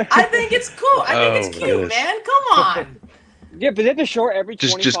 man. I think it's cool. I think it's cute, goodness. man. Come on. Yeah, but they have to short every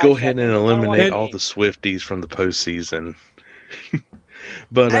Just go ahead and eliminate all the. the Swifties from the postseason.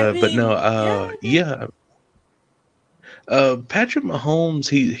 But I but no, mean, yeah. Patrick Mahomes,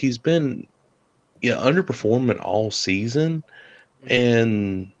 he's been underperforming all season,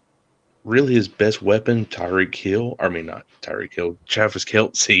 and really his best weapon, Travis Kelce,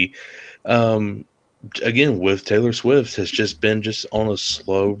 again with Taylor Swift, has just been on a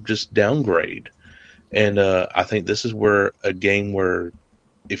slow downgrade. And I think this is where a game where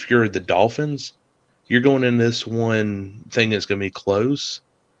if you're the Dolphins, you're going in this one thing that's going to be close.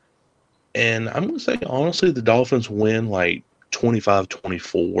 And I'm going to say, honestly, the Dolphins win like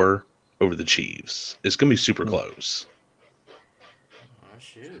 25-24 over the Chiefs. It's going to be super close. Oh,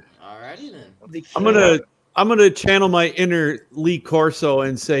 shoot. Alrighty then. I'm gonna channel my inner Lee Corso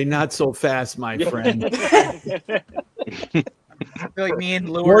and say, "Not so fast, my friend." I feel like me and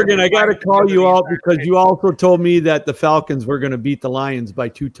Lou. Morgan, I got to call you out because you also told me that the Falcons were going to beat the Lions by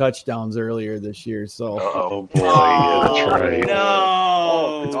 2 touchdowns earlier this year. So, Oh boy, yeah, that's right.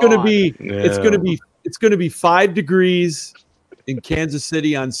 No. it's going to be Yeah. it's going to be 5 degrees in Kansas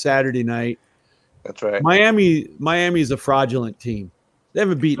City on Saturday night. That's right. Miami is a fraudulent team. They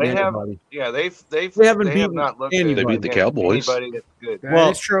haven't beaten They have- anybody. Yeah, they haven't have beaten not looked anybody. good They beat the against Cowboys. Anybody that's good. That Well,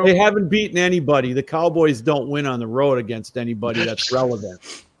 is true. they haven't beaten anybody. The Cowboys don't win on the road against anybody that's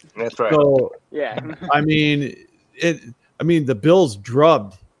relevant. That's right. So, Yeah. I mean, the Bills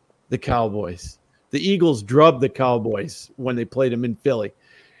drubbed the Cowboys. The Eagles drubbed the Cowboys when they played them in Philly.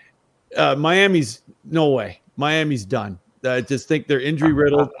 Miami's no way. Miami's done. I just think they're injury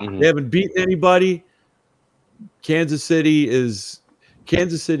riddled. They haven't beaten anybody. Kansas City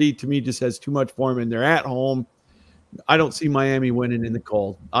to me just has too much for them, and they're at home. I don't see Miami winning in the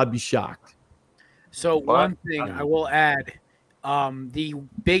cold. I'd be shocked. So one thing I will add, the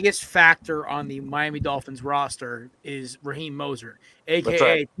biggest factor on the Miami Dolphins roster is Raheem Mostert, aka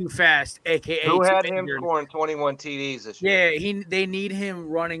right. too fast, aka Who too had him injured. scoring 21 TDs this year? Yeah, they need him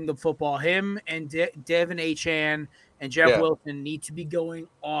running the football. Him and Devin Achane and Jeff Wilson need to be going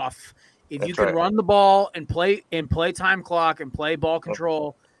off. If you can run the ball and play time clock and play ball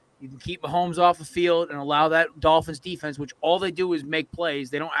control, you can keep Mahomes off the field and allow that Dolphins defense, which all they do is make plays.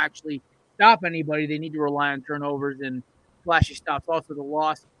 They don't actually stop anybody. They need to rely on turnovers and flashy stops. Also, the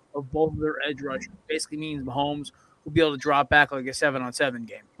loss of both of their edge rushers basically means Mahomes will be able to drop back like a 7-on-7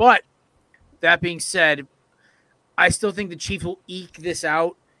 game. But that being said, I still think the Chiefs will eke this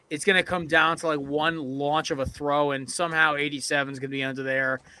out. It's going to come down to like one launch of a throw, and somehow 87 is going to be under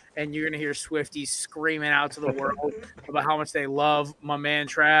there, and you're going to hear Swifties screaming out to the world about how much they love my man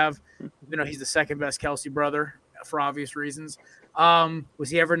Trav. He's the second best Kelsey brother for obvious reasons. Was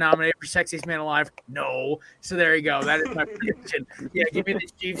he ever nominated for Sexiest Man Alive? No. So there you go. That is my prediction. Yeah, give me the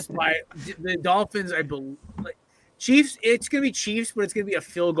Chiefs. The Dolphins, I believe. Chiefs, it's going to be Chiefs, but it's going to be a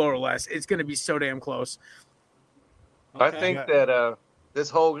field goal or less. It's going to be so damn close. Okay. I think that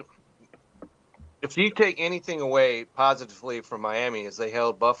if you take anything away positively from Miami, is they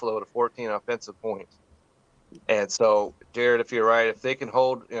held Buffalo to 14 offensive points. And so, Jared, if you're right, if they can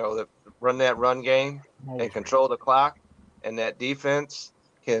hold, run that run game and control the clock, and that defense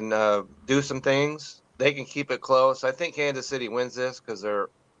can do some things, they can keep it close. I think Kansas City wins this because they're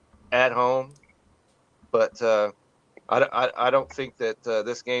at home. But I don't think that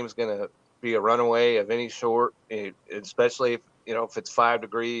this game is going to be a runaway of any sort, especially if it's 5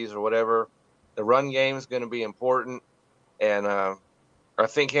 degrees or whatever. The run game is going to be important, and I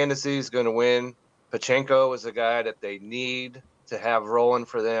think Kansas City is going to win. Pachenko is a guy that they need to have rolling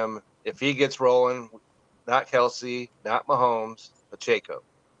for them. If he gets rolling, not Kelsey, not Mahomes, Pacheco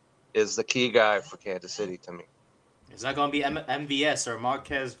is the key guy for Kansas City to me. It's not going to be MVS or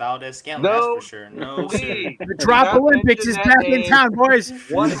Marquez Valdez-Scantling, No, that's for sure. No, sir. please. The Drop Olympics is back in town, boys.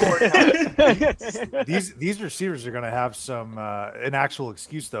 One more time. These receivers are going to have an actual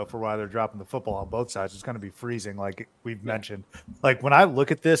excuse though for why they're dropping the football on both sides. It's going to be freezing, like we've mentioned. Like when I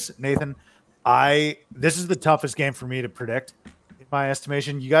look at this, Nathan, this is the toughest game for me to predict my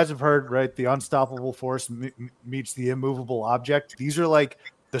estimation. You guys have heard, right? The unstoppable force meets the immovable object. These are like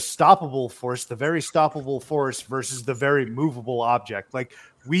the stoppable force, the very stoppable force versus the very movable object. Like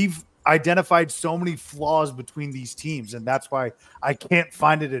we've identified so many flaws between these teams, and that's why I can't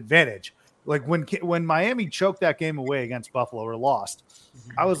find an advantage. Like when Miami choked that game away against Buffalo or lost,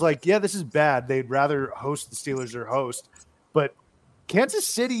 I was like, yeah, this is bad. They'd rather host the Steelers or host, but Kansas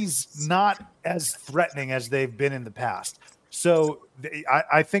City's not as threatening as they've been in the past. So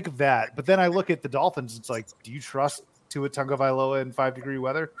I think of that. But then I look at the Dolphins. It's like, do you trust Tua Tagovailoa in 5-degree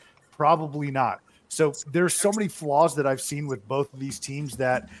weather? Probably not. So there's so many flaws that I've seen with both of these teams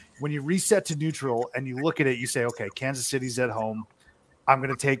that when you reset to neutral and you look at it, you say, okay, Kansas City's at home. I'm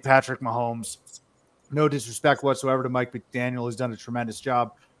going to take Patrick Mahomes. No disrespect whatsoever to Mike McDaniel, who's done a tremendous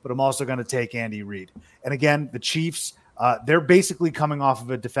job, but I'm also going to take Andy Reid. And again, the Chiefs, they're basically coming off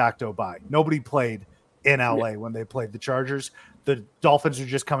of a de facto bye. Nobody played in LA when they played the Chargers. The Dolphins are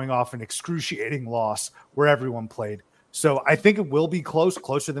just coming off an excruciating loss where everyone played. So I think it will be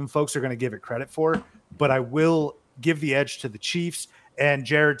closer than folks are going to give it credit for, but I will give the edge to the Chiefs. And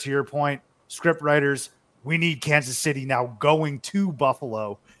Jared, to your point, script writers, we need Kansas City now going to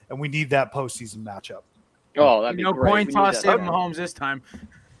Buffalo, and we need that postseason matchup. Oh, that'd be no great. coin We toss need that saving now. Mahomes this time.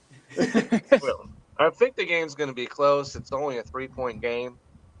 Well, I think the game's going to be close. It's only a 3-point game,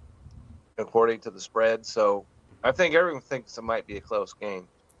 according to the spread. So I think everyone thinks it might be a close game.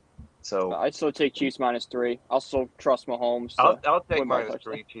 So I'd still take Chiefs -3. I'll still trust Mahomes. I'll take win by a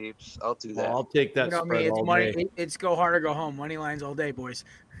touchdown. -3 Chiefs. I'll do that. Well, I'll take that You know spread me, it's all money. day. It's go hard or go home. Money lines all day, boys.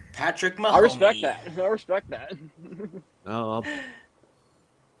 Patrick Mahomes. I respect that. I respect that. Oh,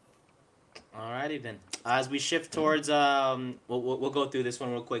 Alrighty then. As we shift towards, we'll go through this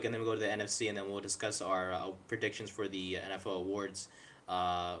one real quick, and then we'll go to the NFC, and then we'll discuss our predictions for the NFL awards,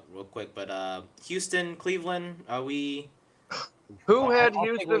 real quick. But Houston, Cleveland, are we? Who had I'll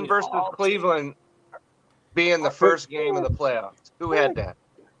take Houston what versus Cleveland being the first game of the playoffs? Who had that?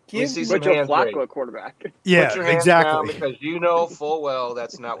 We see some Put Joe hands Flacco raised. at quarterback. Yeah, Put your hands down exactly. because you know full well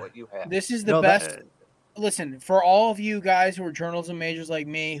that's not what you had. This is the No, best. Listen, for all of you guys who are journalism majors like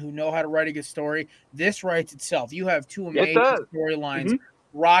me who know how to write a good story, this writes itself. You have two amazing does. storylines,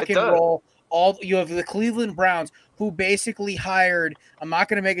 rock It and does. roll. You have the Cleveland Browns, who basically hired. I'm not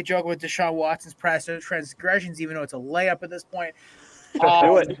going to make a joke with Deshaun Watson's past transgressions, even though it's a layup at this point.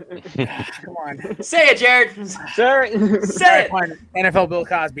 Do it. Come on. Say it, Jared. Sorry. Say it. Fine. NFL Bill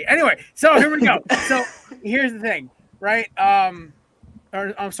Cosby. Anyway, so here we go. So here's the thing, right?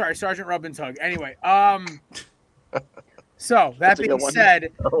 Or, I'm sorry, Sergeant Rubin Tug. Anyway, so that That's a being good one.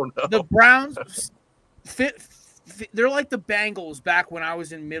 said, Oh no. the Browns they're like the Bengals back when I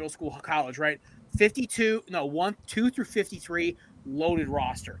was in middle school, college, right? 2 through 53 loaded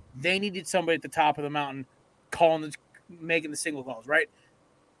roster. They needed somebody at the top of the mountain making the single calls, right?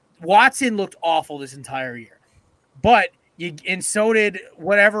 Watson looked awful this entire year. But so did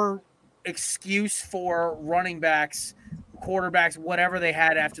whatever excuse for running backs, quarterbacks, whatever they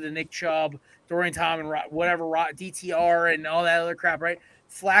had after the Nick Chubb, Dorian Tom, and whatever DTR and all that other crap, right?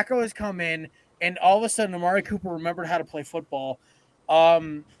 Flacco has come in, and all of a sudden, Amari Cooper remembered how to play football.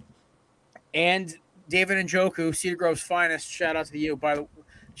 And David Njoku, Cedar Grove's finest, shout out to you.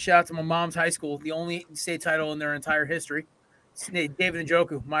 Shout out to my mom's high school, the only state title in their entire history. David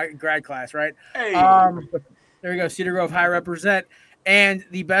Njoku, my grad class, right? Hey. There you go, Cedar Grove High represent. And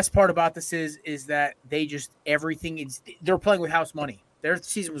the best part about this is that they're playing with house money. Their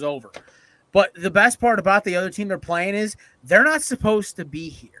season was over. But the best part about the other team they're playing is they're not supposed to be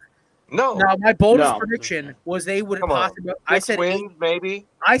here. No. Now, my boldest No. prediction was they would Come on. possibly. 6 wins, maybe.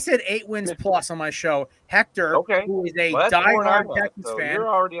 I said 8 wins plus on my show. Hector, Okay. who is a Well, that's more than I diehard had, Texans so fan, you're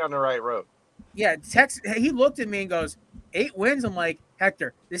already on the right road. yeah, he looked at me and goes, 8 wins. I'm like,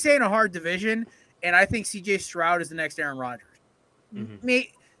 Hector, this ain't a hard division, and I think C.J. Stroud is the next Aaron Rodgers. Mhm.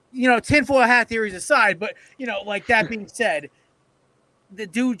 Me, tinfoil hat theories aside, but like that being said, the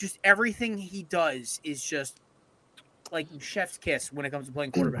dude just everything he does is just like chef's kiss when it comes to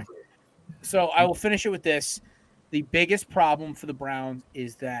playing quarterback. So I will finish it with this. The biggest problem for the Browns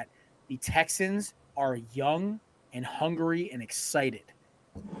is that the Texans are young and hungry and excited.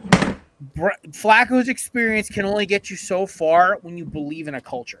 Flacco's experience can only get you so far when you believe in a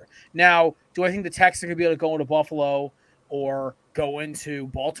culture. Now, do I think the Texans are going to be able to go into Buffalo or go into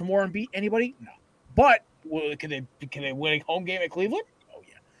Baltimore and beat anybody? No. But can they win a home game at Cleveland? Oh,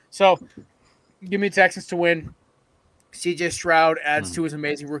 yeah. So give me the Texans to win. CJ Stroud adds to his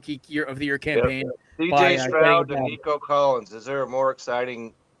amazing rookie year of the year campaign. CJ by, Stroud getting and it Nico Collins. Is there a more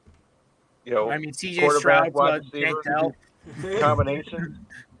exciting, I mean, CJ Stroud wide to Tank Dell. combination?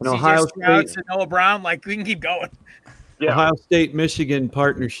 And CJ Ohio Stroud State, to Noah Brown. Like, we can keep going. Yeah. Ohio State-Michigan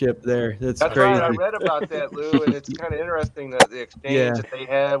partnership there. That's crazy. Right. I read about that, Lou, and it's kind of interesting that the exchange that they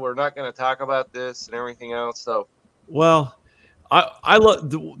had. We're not going to talk about this and everything else. So, well, I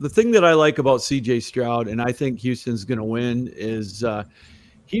love the thing that I like about CJ Stroud, and I think Houston's going to win, is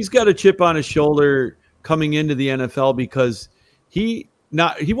he's got a chip on his shoulder coming into the NFL because he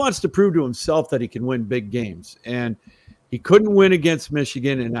wants to prove to himself that he can win big games, and he couldn't win against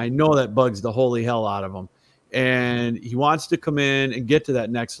Michigan, and I know that bugs the holy hell out of him. And he wants to come in and get to that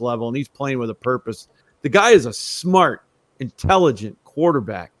next level, and he's playing with a purpose. The guy is a smart, intelligent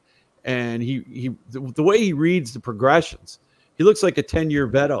quarterback, and the way he reads the progressions, he looks like a 10-year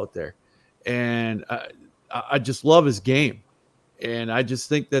vet out there. And I just love his game, and I just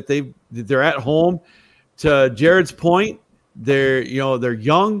think that they're at home. To Jared's point, they're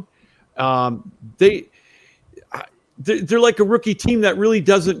young. They're like a rookie team that really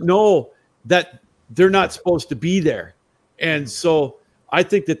doesn't know that they're not supposed to be there. And so I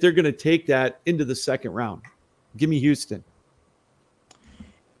think that they're going to take that into the second round. Give me Houston.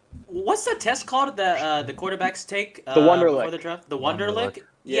 What's the test called that the quarterbacks take? The Wonderlic. Before the draft? The Wonderlic?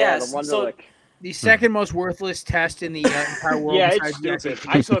 Yeah, Yes. the Wonderlic. So, The second most worthless test in the entire world. Yeah, it's besides the stupid.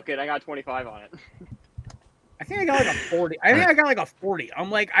 SAT. I took it. I got 25 on it. I think I got like a 40. I think I got like a 40.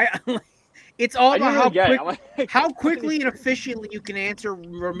 I'm like, it's all I about didn't really get it. how quickly and efficiently you can answer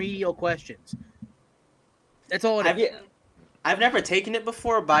remedial questions. That's all it is. I've never taken it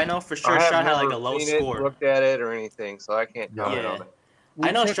before, but I know for sure I have Stroud had like never a low seen score. looked at it or anything, so I can't comment on it. I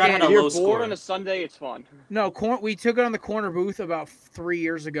know Stroud had a If you're low bored score. on a Sunday, it's fun. No, we took it on the corner booth about 3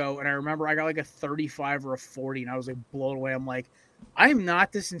 years ago, and I remember I got like a 35 or a 40, and I was like blown away. I'm like, I'm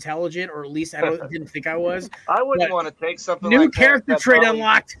not this intelligent, or at least I didn't think I was. I wouldn't But want to take something New like character that. trait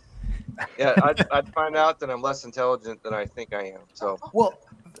unlocked. Yeah, I'd find out that I'm less intelligent than I think I am. So, Well,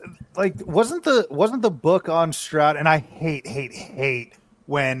 like wasn't the book on Stroud, and I hate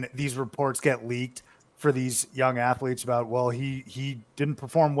when these reports get leaked for these young athletes about, well, he didn't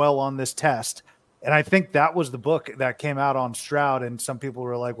perform well on this test. And I think that was the book that came out on Stroud, and some people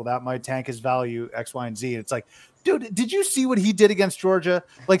were like, well, that might tank his value, X, Y, and Z. It's like, dude, did you see what he did against Georgia?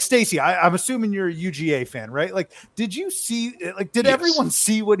 Like, Stacey, I'm assuming you're a UGA fan, right? Like, did you see, like, did everyone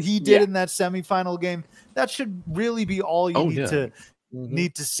see what he did in that semifinal game? That should really be all you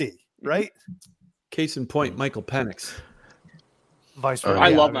need to see, right? Case in point, Michael Penix. Vice versa. I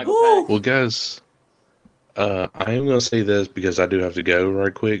love Michael Penix. Well, guys, I am going to say this because I do have to go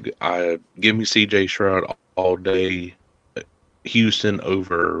right quick. Give me CJ Stroud all day, Houston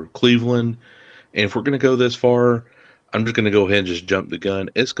over Cleveland. And if we're going to go this far, I'm just going to go ahead and just jump the gun.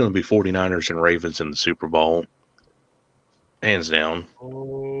 It's going to be 49ers and Ravens in the Super Bowl. Hands down.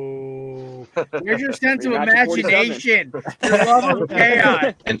 Oh, where's your sense of We're back to imagination? Your love of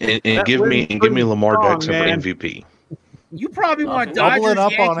chaos. And give me Lamar Jackson for MVP. You probably want Doubling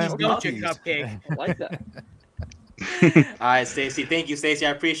Dodgers, up on Yankees, don't you, MVPs. Cupcake? I like that. All right, Stacey. Thank you, Stacey. I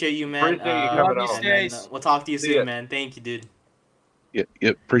appreciate you, man. Appreciate you coming love you, on. And, Stace. we'll talk to you See soon, ya. man. Thank you, dude. Yep.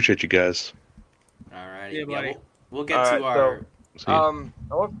 Appreciate you guys. All right. Yeah, buddy. We'll get All to right, our. See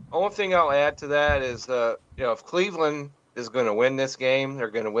ya. Only thing I'll add to that is, if Cleveland is going to win this game, they're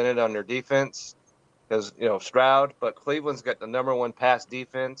going to win it on their defense because, Stroud, but Cleveland's got the number one pass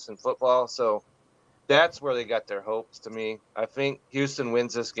defense in football. So that's where they got their hopes to me. I think Houston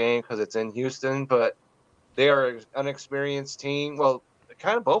wins this game because it's in Houston, but they are an unexperienced team. Well, they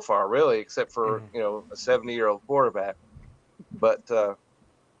kind of both are really, except for, a 70-year-old quarterback. But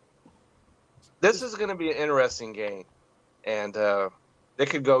this is going to be an interesting game. And it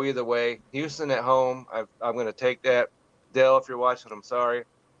could go either way. Houston at home, I'm going to take that. Dale, if you're watching, I'm sorry.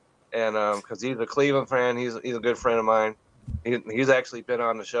 And because he's a Cleveland fan, he's a good friend of mine. He's actually been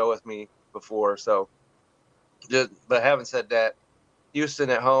on the show with me before. So, but having said that, Houston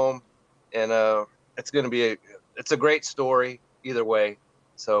at home, and it's going to be a great story either way.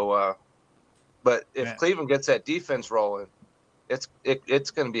 So, but if Cleveland gets that defense rolling, it's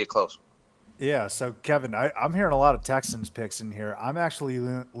going to be a close one. Yeah, so Kevin, I'm hearing a lot of Texans picks in here. I'm actually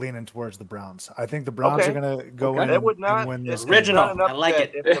leaning towards the Browns. I think the Browns are going to go in and win this game. Original. I like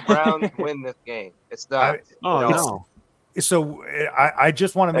it. If the Browns win this game, it's not. No. So I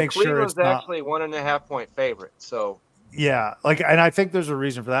just want to make sure it's not actually 1.5 point favorite. So yeah, and I think there's a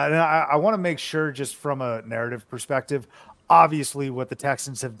reason for that. And I want to make sure, just from a narrative perspective, obviously what the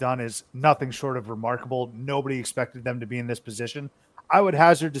Texans have done is nothing short of remarkable. Nobody expected them to be in this position. I would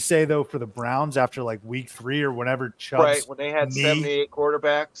hazard to say, though, for the Browns, after like week 3 or whenever Chubb's when they had 78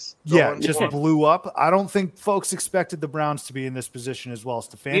 quarterbacks, just blew up. I don't think folks expected the Browns to be in this position as well.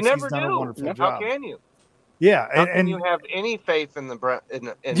 Stefanski's done a wonderful job. How can you? Yeah, How can you have any faith in the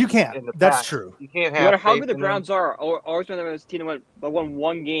you can't. In the That's past? true. You can't No have matter how faith good the in Browns them. are, always remember this team that won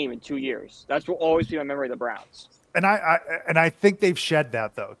one game in 2 years. That's what always be my memory of the Browns. And I think they've shed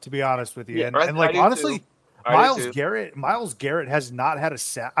that though, to be honest with you. Yeah, And like I do honestly, too. I do too. Miles Garrett has not had a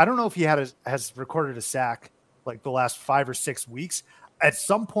sack. I don't know if he has recorded a sack like the last 5 or 6 weeks. At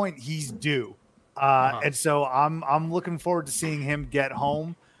some point, he's due, and so I'm looking forward to seeing him get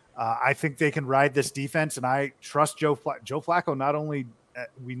home. I think they can ride this defense, and I trust Joe Flacco. Not only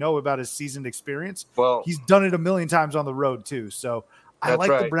we know about his seasoned experience, Well, he's done it a million times on the road too. So I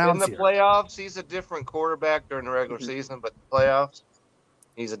like the Browns in the playoffs. He's a different quarterback during the regular season, but the playoffs,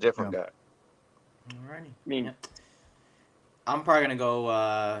 he's a different guy. Alrighty. I mean, I'm probably gonna go.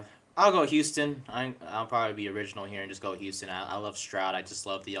 I'll go Houston. I'll probably be original here and just go Houston. I love Stroud. I just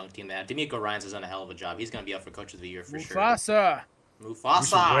love the young team they have. D'Amico Ryans has done a hell of a job. He's gonna be up for Coach of the Year for sure. Mufasa.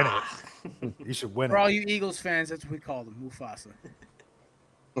 You should win it. For all you Eagles fans, that's what we call them, Mufasa.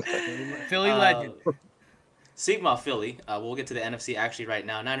 Philly legend. Speaking about Philly, we'll get to the NFC actually right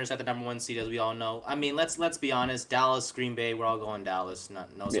now. Niners have the number 1 seed, as we all know. I mean, let's be honest. Dallas, Green Bay, we're all going Dallas.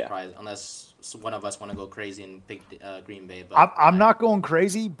 No surprise, unless one of us want to go crazy and pick Green Bay. But I'm not going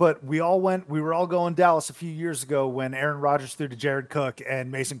crazy, but we were all going Dallas a few years ago when Aaron Rodgers threw to Jared Cook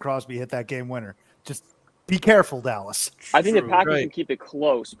and Mason Crosby hit that game winner. Just be careful, Dallas. I think the Packers can keep it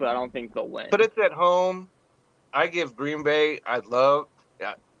close, but I don't think they'll win. But it's at home. I give Green Bay. I'm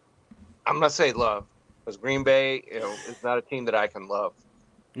gonna say love. Because Green Bay, is not a team that I can love.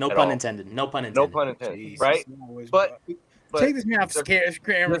 No pun intended. No pun intended. Jesus. Right? But take this man off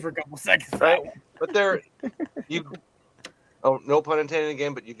camera for a couple seconds. Right? But no pun intended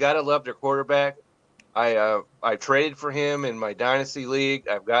again. But you gotta love their quarterback. I traded for him in my dynasty league.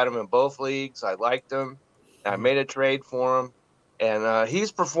 I've got him in both leagues. I liked him. I made a trade for him, and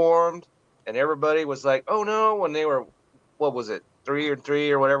he's performed. And everybody was like, "Oh no!" When they were, what was it?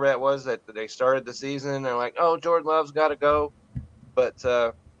 3-3 or whatever that was that they started the season. They're like, "Oh, Jordan Love's got to go," but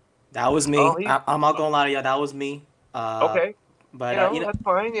that was me. I'm not gonna lie to you. That was me. Okay, but that's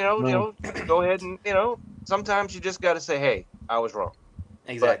fine. Go ahead and sometimes you just got to say, "Hey, I was wrong."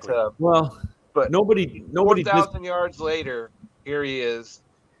 Exactly. But nobody 4,000 yards later, here he is,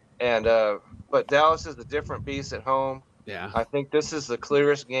 and but Dallas is a different beast at home. Yeah, I think this is the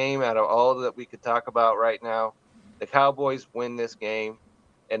clearest game out of all that we could talk about right now. The Cowboys win this game,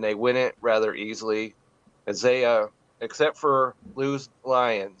 and they win it rather easily, as they, except for lose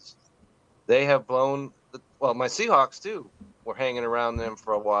Lions, they have blown. My Seahawks too were hanging around them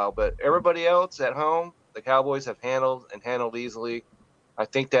for a while, but everybody else at home, the Cowboys have handled easily. I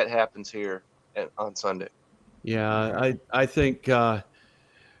think that happens here on Sunday. Yeah, I think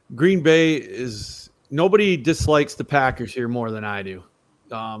Green Bay is. Nobody dislikes the Packers here more than I do.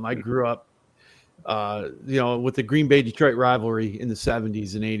 I grew up. With the Green Bay Detroit rivalry in the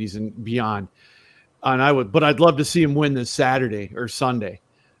 70s and 80s and beyond. And but I'd love to see him win this Saturday or Sunday.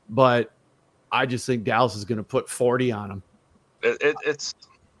 But I just think Dallas is going to put 40 on them. It's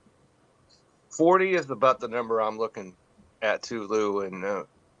 40 is about the number I'm looking at too, Lou. And,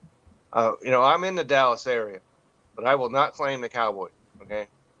 I'm in the Dallas area, but I will not claim the Cowboys. Okay.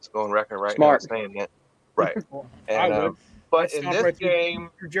 It's going record right now saying it. Right. And, but in this game,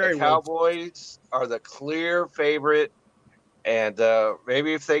 the Cowboys are the clear favorite, and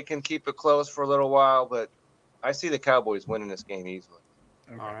maybe if they can keep it close for a little while, but I see the Cowboys winning this game easily.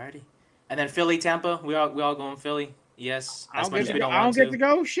 Okay. Alrighty, and then Philly, Tampa. We all going Philly. Yes, I don't get to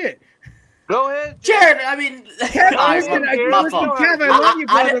go. Shit. Go ahead, Jared. I mean, my fault. Kev, I love you,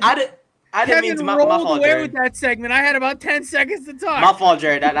 brother. I didn't mean to. My fault, away Jared. With that segment. I had about 10 seconds to talk. My fault,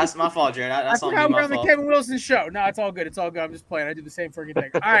 Jared. That's my fault, Jared. That's on me. We're on the Kevin Wilson show. No, it's all good. It's all good. I'm just playing. I do the same freaking thing.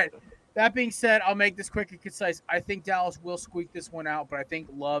 All right. That being said, I'll make this quick and concise. I think Dallas will squeak this one out, but I think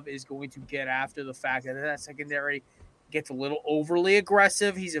Love is going to get after the fact that secondary gets a little overly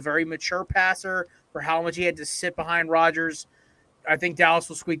aggressive. He's a very mature passer for how much he had to sit behind Rodgers. I think Dallas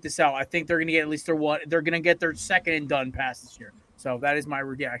will squeak this out. I think they're going to get at least their one. They're going to get their second and done pass this year. So that is my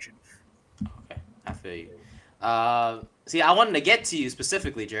reaction. Okay. I feel you. See, I wanted to get to you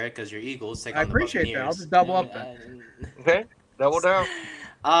specifically, Jared, because your Eagles take on the appreciate that. I'll just double up then. Okay, double down. Is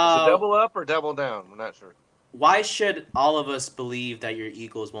it double up or double down? I'm not sure. Why should all of us believe that your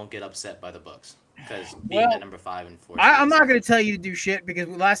Eagles won't get upset by the Bucs? Because being at number 5 and 4. I'm not going to tell you to do shit because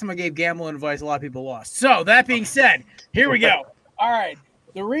last time I gave Gamelin advice, a lot of people lost. So that being said, here we go. All right.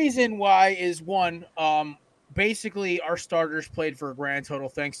 The reason why is one, basically, our starters played for a grand total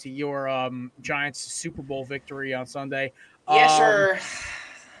thanks to your Giants Super Bowl victory on Sunday. Yes, sir.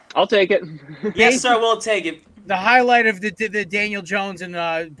 I'll take it. Yes, sir. We'll take it. The highlight of the Daniel Jones and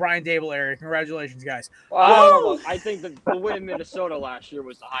Brian Dable area. Congratulations, guys. I think the win in Minnesota last year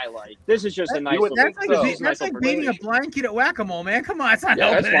was the highlight. This is just a nice little. That's like beating a blind kid at whack-a-mole, man. Come on, it's not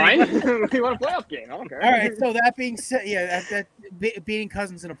that's helping. fine. We want a playoff game. I don't care. All right. So that being said, beating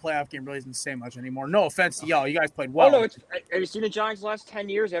Cousins in a playoff game really doesn't say much anymore. No offense to y'all. You guys played well. Oh no, have you seen the Giants the last 10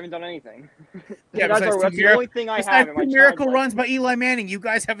 years? They haven't done anything. Yeah, that's the only thing I have. In my miracle runs by Eli Manning. You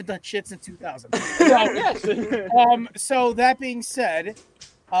guys haven't done shit since 2000. Yes. So that being said,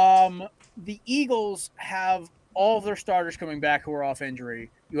 the Eagles have all of their starters coming back who are off injury.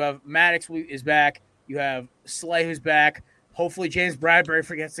 You have Maddox is back. You have Slay who's back. Hopefully James Bradbury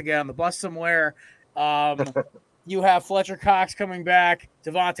forgets to get on the bus somewhere. You have Fletcher Cox coming back.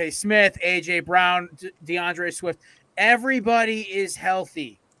 Devontae Smith, A.J. Brown, DeAndre Swift. Everybody is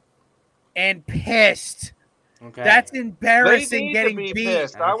healthy and pissed. Okay. That's embarrassing getting beat.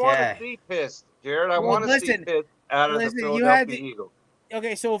 Pissed. Okay. I want to see pissed, Jared. I want to see pissed out of the Philadelphia Eagles.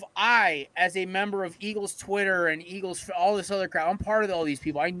 Okay, so if I, as a member of Eagles Twitter and Eagles, all this other crowd, I'm part of all these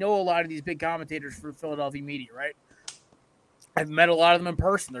people. I know a lot of these big commentators for Philadelphia media, right? I've met a lot of them in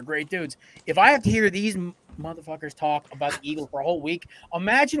person. They're great dudes. If I have to hear these motherfuckers talk about the Eagles for a whole week,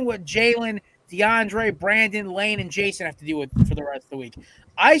 imagine what Jalen, DeAndre, Brandon, Lane, and Jason have to deal with for the rest of the week.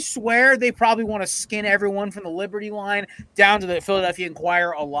 I swear they probably want to skin everyone from the Liberty line down to the Philadelphia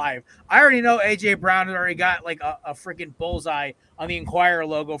Inquirer alive. I already know A.J. Brown has already got like a freaking bullseye on the Inquirer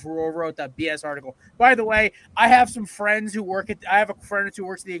logo for whoever wrote that BS article. By the way, I have some friends who I have a friend who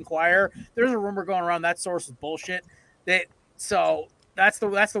works at the Inquirer. There's a rumor going around that source is bullshit. So that's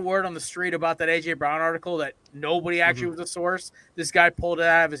the word on the street about that A.J. Brown article, that nobody actually was a source. This guy pulled it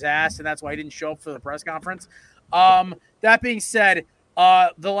out of his ass, and that's why he didn't show up for the press conference. That being said,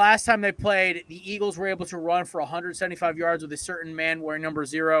 the last time they played, the Eagles were able to run for 175 yards with a certain man wearing number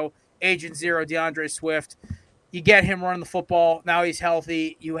 0, Agent 0, DeAndre Swift. You get him running the football. Now he's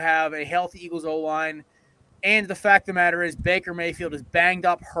healthy. You have a healthy Eagles O-line. And the fact of the matter is Baker Mayfield is banged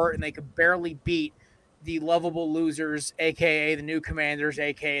up, hurt, and they could barely beat the lovable losers, a.k.a. the new Commanders,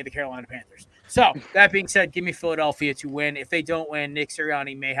 a.k.a. the Carolina Panthers. So, that being said, give me Philadelphia to win. If they don't win, Nick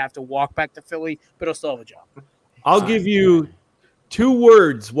Sirianni may have to walk back to Philly, but he'll still have a job. I'll give you 2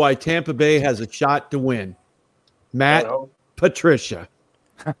 words why Tampa Bay has a shot to win. Matt Patricia.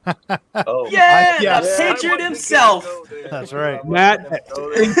 The Patriot himself. That's right. Matt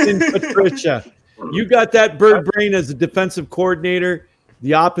Patricia. You got that bird brain as a defensive coordinator.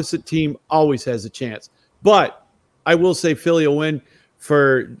 The opposite team always has a chance. But I will say Philly will win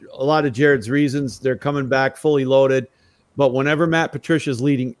for a lot of Jared's reasons. They're coming back fully loaded. But whenever Matt Patricia is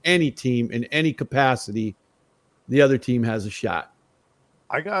leading any team in any capacity, the other team has a shot.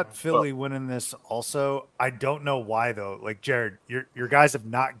 I got Philly winning this also. I don't know why, though. Like, Jared, your guys have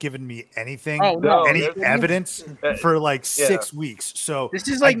not given me anything, any evidence for like 6 weeks. So this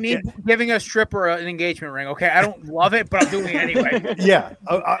is like me giving a stripper an engagement ring. Okay, I don't love it, but I'm doing it anyway. Yeah,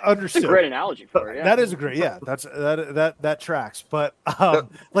 I understood. It's a great analogy for it. Yeah. That is a great. Yeah, that tracks. But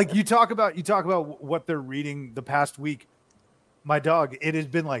like you talk about what they're reading the past week. My dog, it has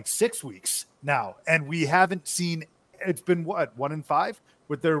been like 6 weeks now, and we haven't seen. It's been what, 1-5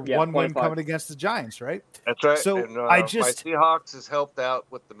 with their one win coming against the Giants, right? That's right. So and, my Seahawks has helped out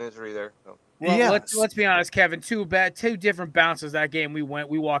with the misery there. So. Well, let's be honest, Kevin. Two different bounces that game. We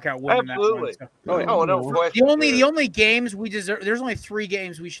walk out winning that one. So. No question. The only games we deserve. There's only 3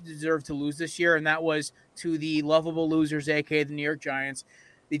 games we should deserve to lose this year, and that was to the lovable losers, aka the New York Giants,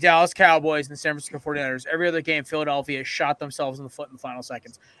 the Dallas Cowboys, and the San Francisco 49ers. Every other game, Philadelphia shot themselves in the foot in the final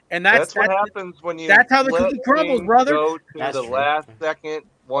seconds. And that's what happens when you. That's how the cookie crumbles, brother. Go to the last second,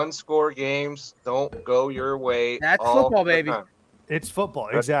 1-score games don't go your way. That's football, baby. It's football,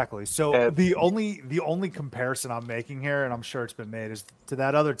 exactly. So the only comparison I'm making here, and I'm sure it's been made, is to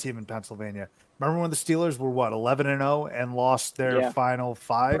that other team in Pennsylvania. Remember when the Steelers were 11-0 and lost their final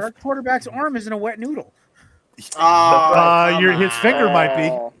 5? But our quarterback's arm isn't a wet noodle. His finger might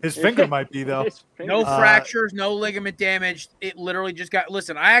be. His finger might be, though. No fractures, no ligament damage. It literally just got.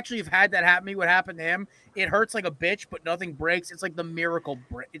 Listen, I actually have had that happen to me. What happened to him? It hurts like a bitch, but nothing breaks. It's like the miracle.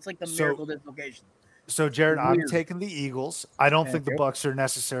 It's like the miracle dislocation. So, Jared, I'm taking the Eagles. I don't think the Bucs are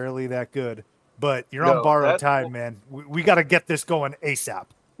necessarily that good, but you're on borrowed time, man. We got to get this going ASAP.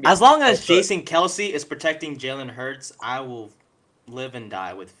 As long as Jason Kelsey is protecting Jalen Hurts, I will live and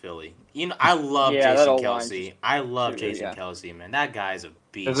die with Philly. You know, I love Jason Kelsey. I love Jason Kelsey, man. That guy's a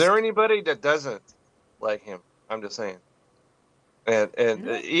beast. Is there anybody that doesn't like him? I'm just saying. And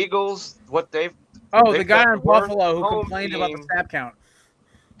the Eagles, the guy in Buffalo who complained about the snap count.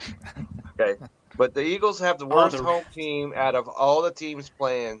 Okay. But the Eagles have the worst home team out of all the teams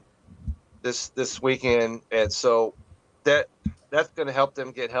playing this weekend, and so that's going to help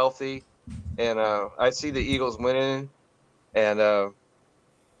them get healthy. And I see the Eagles winning, and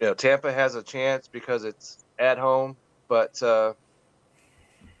Tampa has a chance because it's at home, but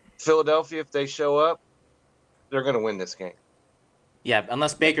Philadelphia, if they show up, they're going to win this game. Yeah,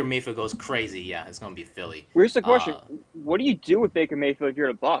 unless Baker Mayfield goes crazy, yeah, it's going to be Philly. Here's the question: what do you do with Baker Mayfield if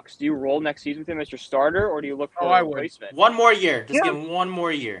you're the Bucs? Do you roll next season with him as your starter, or do you look for a replacement? One more year. Just give him one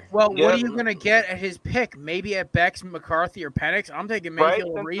more year. Well, what are you going to get at his pick? Maybe at Bex, McCarthy, or Penix? I'm taking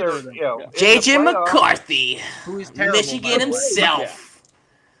Mayfield or either of them. JJ McCarthy, who is terrible, Michigan himself.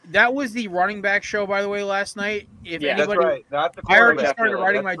 That was the running back show, by the way, last night. If anybody, that's right. Not the I already quarterback. started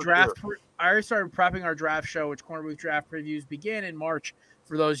writing my draft. Sure. I already started prepping our draft show, which Corner Booth Draft Previews began in March.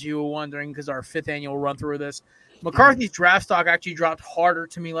 For those of you who are wondering, because our 5th annual run through of this, McCarthy's draft stock actually dropped harder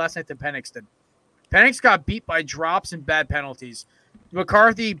to me last night than Penix did. Penix got beat by drops and bad penalties.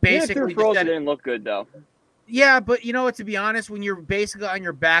 McCarthy basically didn't look good though. Yeah, but you know what? To be honest, when you're basically on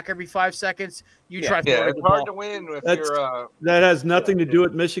your back every 5 seconds, you try. Yeah, it's hard to win if you're. That has nothing to do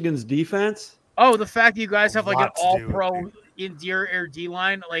with Michigan's defense. Oh, the fact that you guys have like an all-pro interior D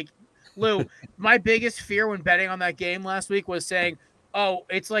line, like Lou. My biggest fear when betting on that game last week was saying, "Oh,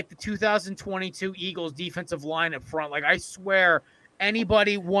 it's like the 2022 Eagles defensive line up front." Like I swear,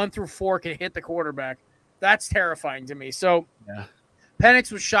 anybody 1 through 4 can hit the quarterback. That's terrifying to me. So. Yeah.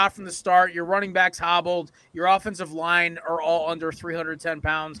 Penix was shot from the start. Your running backs hobbled. Your offensive line are all under 310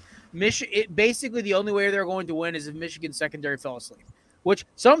 pounds. Basically, the only way they're going to win is if Michigan's secondary fell asleep, which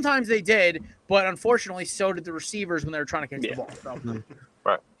sometimes they did, but unfortunately, so did the receivers when they were trying to catch the ball. So.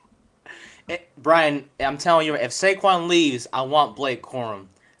 Right. Brian, I'm telling you, if Saquon leaves, I want Blake Corum.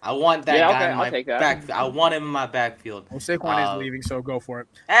 I want that guy in my back. I want him in my backfield. Well, Saquon is leaving, so go for it.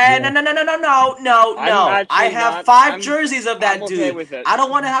 No. I have 5 jerseys of that dude. I don't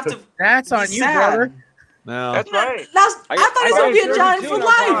want to have to. That's on you, brother. No, that's right. I thought he was going to be a Giant for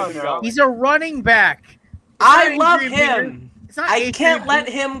life. He's a running back. I love him. I can't let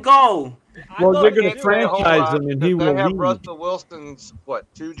him go. Well, they're going to franchise him, and he will have leave. Russell Wilson's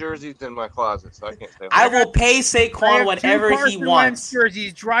 2 jerseys in my closet, so I can't say. I will pay Saquon whatever he wants.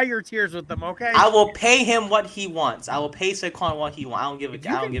 Jerseys, dry your tears with them, okay? I will pay him what he wants. I will pay Saquon what he wants. I don't give a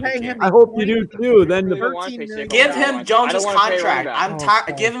care. I hope you do too. Then give him Jones's contract. I'm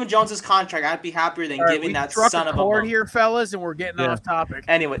tired. Give him Jones's contract. I'd be happier than giving that son of a cord here, fellas, and we're getting off topic.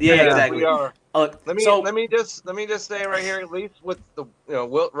 Anyway, exactly. We are. Let me just say right here, at least with the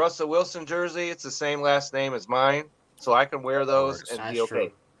Russell Wilson jersey, it's the same last name as mine, so I can wear those and be okay.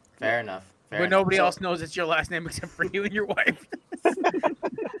 True. Fair enough. But nobody else knows it's your last name except for you and your wife.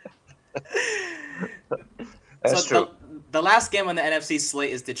 That's true. The last game on the NFC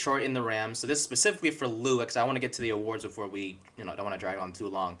slate is Detroit and the Rams. So this is specifically for Lou, because I want to get to the awards before we, don't want to drag on too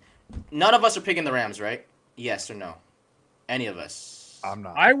long. None of us are picking the Rams, right? Yes or no? Any of us? I'm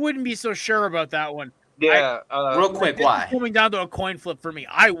not. I wouldn't be so sure about that one. Yeah. Real quick, why? It's coming down to a coin flip for me.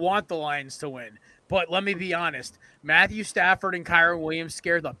 I want the Lions to win, but let me be honest. Matthew Stafford and Kyron Williams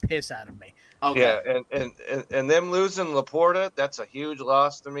scared the piss out of me. Okay. Yeah, and them losing Laporta, that's a huge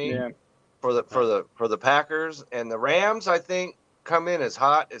loss to me. Yeah. For the Packers, and the Rams, I think, come in as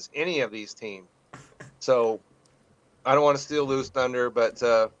hot as any of these teams. So I don't want to steal Lou's thunder, but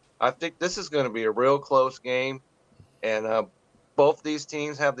I think this is going to be a real close game, and both these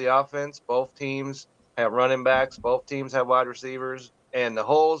teams have the offense. Both teams have running backs. Both teams have wide receivers. And the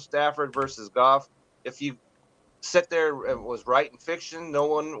whole Stafford versus Goff, if you sit there and was writing fiction, no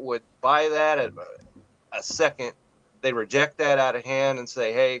one would buy that at a second. They reject that out of hand and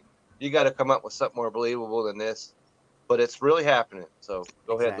say, hey, you got to come up with something more believable than this. But it's really happening. So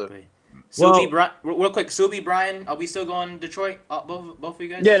go ahead, Luke. Real quick, Subi, Brian, are we still going Detroit? Both of you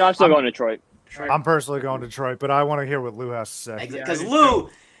guys? Yeah, no, I'm still going Detroit. I'm personally going Detroit, but I want to hear what Lou has to say. Because Lou,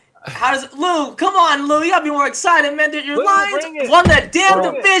 Lou, come on, Lou, you gotta be more excited, man. Your Lions won the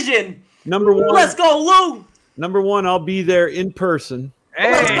damn division. Number 1. Let's go, Lou. Number 1, I'll be there in person.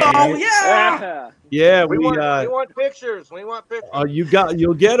 Hey. Let's go, yeah. Yeah, we want pictures. We want pictures. You'll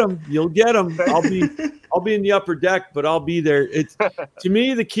get them. You'll get them. I'll be in the upper deck, but I'll be there. It's to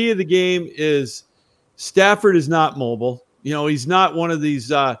me the key of the game is Stafford is not mobile. He's not one of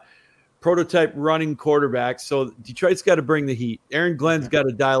these prototype running quarterbacks. So Detroit's got to bring the heat. Aaron Glenn's got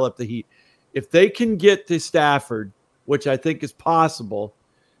to dial up the heat. If they can get to Stafford, which I think is possible,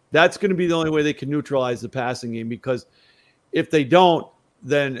 that's going to be the only way they can neutralize the passing game, because if they don't,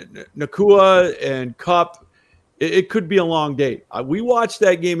 then Nakua and Kupp, it could be a long day. We watched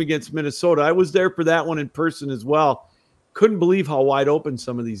that game against Minnesota. I was there for that one in person as well. Couldn't believe how wide open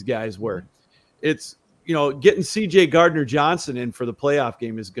some of these guys were. It's getting C.J. Gardner-Johnson in for the playoff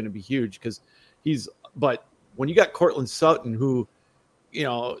game is going to be huge because but when you got Cortland Sutton, who,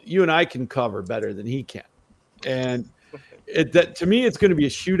 you and I can cover better than he can. And to me, it's going to be a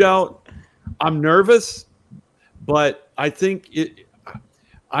shootout. I'm nervous, but I think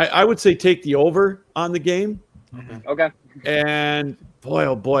I would say take the over on the game. Okay. And boy,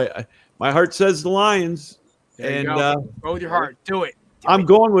 oh boy, my heart says the Lions. There you go. Go with your heart. Do it. I'm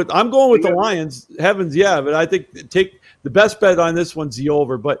going with the Lions. Heavens, yeah, but I think take the best bet on this one's the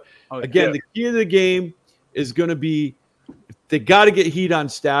over. But again, the key to the game is going to be they got to get heat on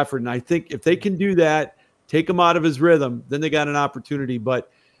Stafford, and I think if they can do that, take him out of his rhythm, then they got an opportunity.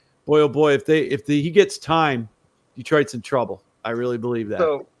 But boy, oh boy, if he gets time, Detroit's in trouble. I really believe that.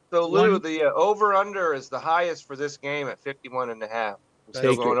 So Lou, the over/under is the highest for this game at 51.5.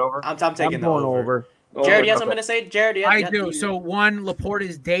 Still going over? I'm taking the going over. Jared, you have something to say? Jared, I do. So Laporte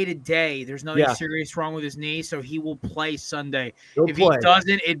is day-to-day. There's nothing serious wrong with his knee, so he will play Sunday. If he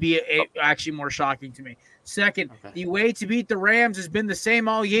doesn't, it'd be actually more shocking to me. Second, the way to beat the Rams has been the same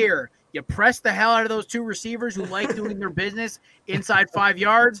all year. You press the hell out of those two receivers who like doing their business inside 5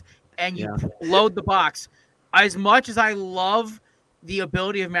 yards, and you load the box. As much as I love the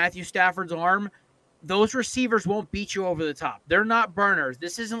ability of Matthew Stafford's arm, those receivers won't beat you over the top. They're not burners.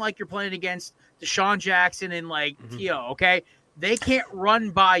 This isn't like you're playing against Deshaun Jackson and Tio, okay? They can't run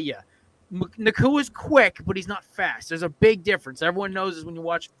by you. Nakua's quick, but he's not fast. There's a big difference. Everyone knows this when you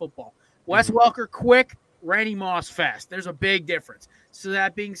watch football. Wes Welker, quick. Randy Moss, fast. There's a big difference. So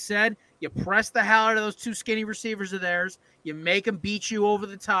that being said, you press the hell out of those two skinny receivers of theirs. You make them beat you over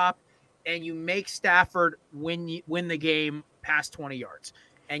the top, and you make Stafford win the game past 20 yards.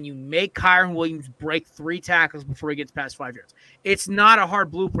 And you make Kyron Williams break 3 tackles before he gets past 5 yards. It's not a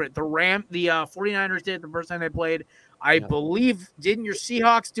hard blueprint. The 49ers did it the first time they played. I believe, didn't your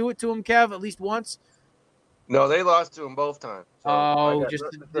Seahawks do it to him, Kev, at least once? No, they lost to him both times. So just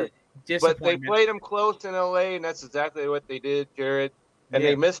but they played him close in L.A., and that's exactly what they did, Jared. And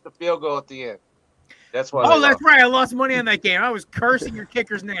they missed the field goal at the end. That's why. That's right. I lost money on that game. I was cursing your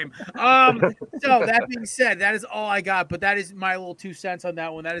kicker's name. So that being said, that is all I got. But that is my little 2 cents on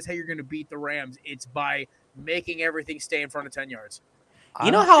that one. That is how you're going to beat the Rams. It's by making everything stay in front of 10 yards.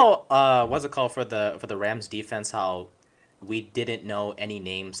 You know how what's it called for the Rams defense? How we didn't know any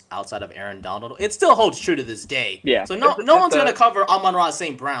names outside of Aaron Donald. It still holds true to this day. Yeah. So no one's going to cover Amon-Ra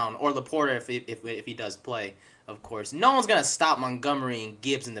St. Brown or Laporte if he does play. Of course, no one's gonna stop Montgomery and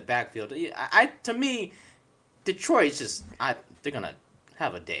Gibbs in the backfield. To me, Detroit's they're gonna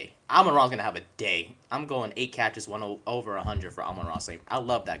have a day. Amon-Ra's gonna have a day. I'm going 8 catches, over 100 for Amon-Ra. I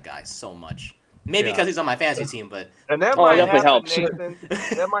love that guy so much. Maybe because he's on my fantasy team, but that might happen, helps. Nathan.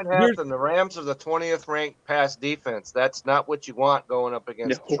 That might happen. The Rams are the 20th ranked pass defense. That's not what you want going up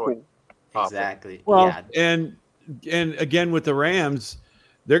against Detroit. Exactly. Well, and again with the Rams,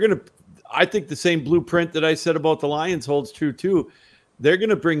 they're gonna. I think the same blueprint that I said about the Lions holds true too. They're going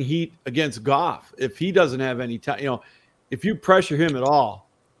to bring heat against Goff if he doesn't have any time. If you pressure him at all,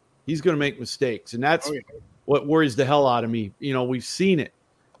 he's going to make mistakes, and that's what worries the hell out of me. We've seen it,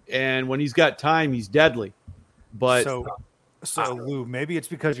 and when he's got time, he's deadly. But so Lou, maybe it's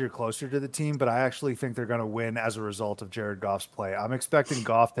because you're closer to the team, but I actually think they're going to win as a result of Jared Goff's play. I'm expecting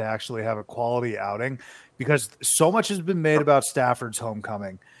Goff to actually have a quality outing because so much has been made about Stafford's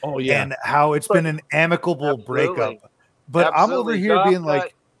homecoming. Oh, yeah. And how it's been an amicable breakup. But I'm over here being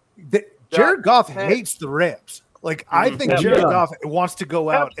like, Jared Goff hates the Rams. I think Jared Goff wants to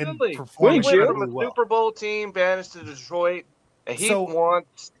go out and perform. He went from a Super Bowl team banished to Detroit, and he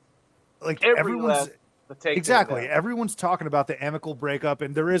wants everyone's exactly. Everyone's talking about the amicable breakup,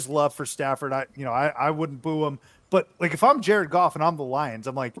 and there is love for Stafford. I wouldn't boo him, but if I'm Jared Goff and I'm the Lions,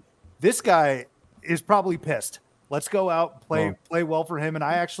 I'm like, this guy is probably pissed. Let's go out, play well for him, and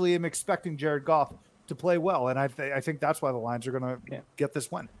I actually am expecting Jared Goff to play well, and I think that's why the Lions are going to get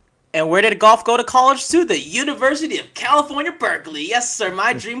this win. And where did Goff go to college to? The University of California, Berkeley. Yes, sir,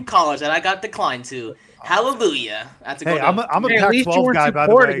 my dream college that I got declined to. Hallelujah. I'm a Pac-12 guy, by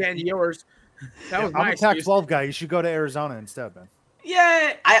the way. Again, yours. That was I'm a Pac-12 guy. You should go to Arizona instead, man.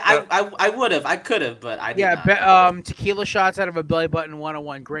 Yeah, I would have. I could have, but I did not. Tequila shots out of a belly button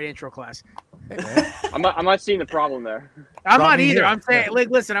 101. Great intro class. Hey, I'm not seeing the problem there. I'm not either. I'm saying,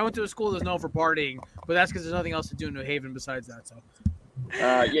 listen, I went to a school that's known for partying, but that's because there's nothing else to do in New Haven besides that. So.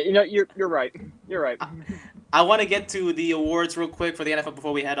 You're right. You're right. I want to get to the awards real quick for the NFL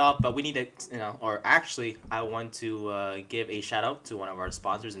before we head off, but we need to, I want to give a shout out to one of our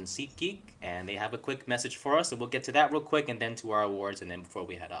sponsors in SeatGeek, and they have a quick message for us, so we'll get to that real quick, and then to our awards, and then before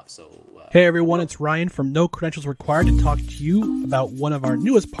we head off. So, hey everyone, it's Ryan from No Credentials Required to talk to you about one of our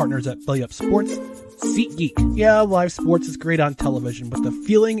newest partners at Belly Up Sports, SeatGeek. Yeah, live sports is great on television, but the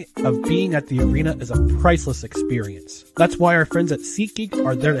feeling of being at the arena is a priceless experience. That's why our friends at SeatGeek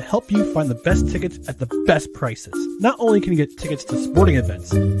are there to help you find the best tickets at the best prices. Not only can you get tickets to sporting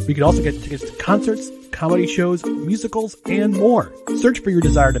events, but you can also get tickets to concerts, comedy shows, musicals, and more. Search for your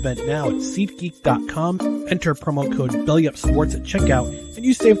desired event now at SeatGeek.com, enter promo code BellyUpSports at checkout, and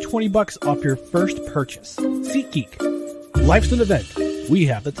you save $20 off your first purchase. SeatGeek. Life's an event. We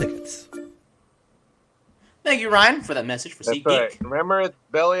have the tickets. Thank you, Ryan, for that message for SeatGeek. Right. Remember, it's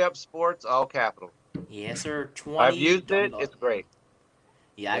Belly Up Sports, all capital. Yes, sir. I've used it. It's great.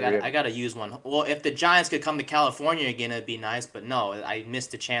 Yeah, I gotta use one. Well, if the Giants could come to California again, it'd be nice. But no, I missed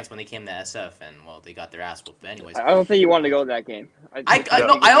the chance when they came to SF, and well, they got their ass whooped. Anyways, I don't think you wanted to go to that game.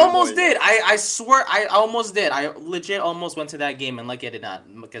 I almost did. I swear, I almost did. I legit almost went to that game, and lucky I did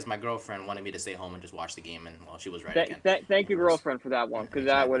not, because my girlfriend wanted me to stay home and just watch the game, and well, she was right again. Thank you, girlfriend, for that one, because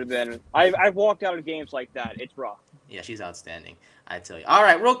that would have been. I've walked out of games like that. It's rough. Yeah, she's outstanding, I tell you. All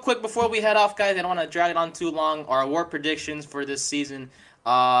right, real quick before we head off, guys, I don't want to drag it on too long. Our award predictions for this season.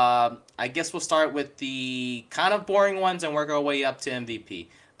 I guess we'll start with the kind of boring ones and work our way up to MVP.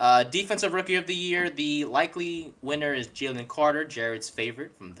 Defensive Rookie of the Year, the likely winner is Jalen Carter, Jared's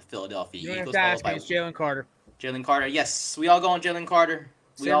favorite from the Philadelphia Eagles. It's Jalen Carter. Jalen Carter, yes. We all go on Jalen Carter.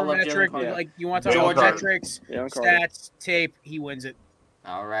 We all love Jalen Carter. Like, you want to talk about metrics, stats, tape, he wins it.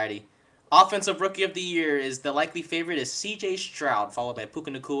 Alrighty. Offensive Rookie of the Year is the likely favorite is C.J. Stroud, followed by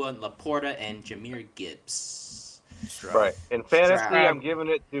Puka Nacua, Laporta, and Jahmyr Gibbs. Stroud. Right. In fantasy, I'm giving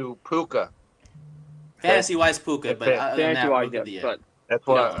it to Puka. Fantasy-wise, Puka, but other than that, Rookie of the Year. That's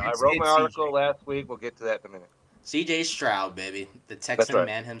why I wrote my article CJ. Last week. We'll get to that in a minute. C.J. Stroud, baby. The Texan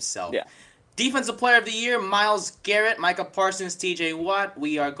man himself. Yeah. Defensive Player of the Year, Myles Garrett, Micah Parsons, T.J. Watt.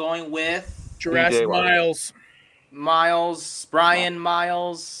 We are going with... Jurassic Miles. Brian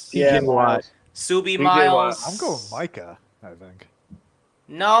Miles. Yeah, Subi Miles. I'm going Micah, I think.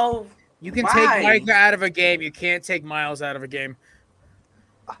 No. You can take Micah out of a game. You can't take Miles out of a game.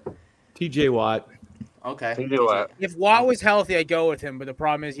 T.J. Watt. Okay. T.J. Watt. If Watt was healthy, I'd go with him, but the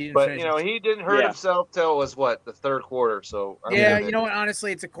problem is he didn't finish. But, he didn't hurt himself till it was, the third quarter. So you know what?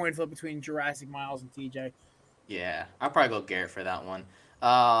 Honestly, it's a coin flip between Jurassic Miles and T.J. Yeah, I'll probably go Garrett for that one.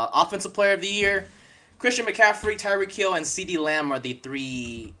 Offensive Player of the Year, Christian McCaffrey, Tyreek Hill, and CeeDee Lamb are the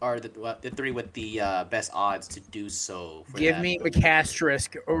three with the best odds to do so. Give me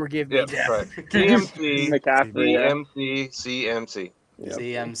McCastrisk or give me Jeff. Right. CMC, McCaffrey, CMC. Yep.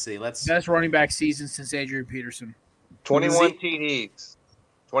 CMC. Best running back season since Adrian Peterson. 21 TDs.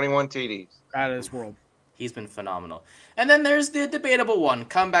 21 TDs. Out of this world. He's been phenomenal. And then there's the debatable one,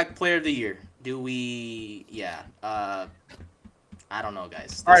 Comeback Player of the Year. Do we? Yeah. I don't know,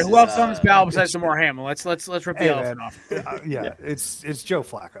 guys. All right, who else on this ballot besides Damar Hamlin? Let's rip the elephant off. It's Joe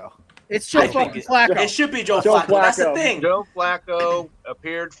Flacco. It's Joe Flacco. It should be Joe Flacco. That's the thing. Joe Flacco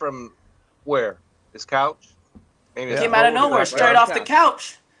appeared from where? His couch? Maybe came out of nowhere, straight off the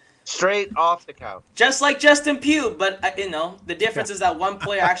couch. Straight off the couch. Just like Justin Pugh, but the difference is that one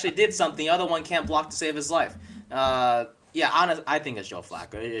player actually did something, the other one can't block to save his life. I think it's Joe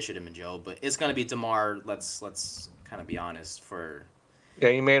Flacco. It should have been Joe, but it's gonna be Damar. Let's kind of be honest for.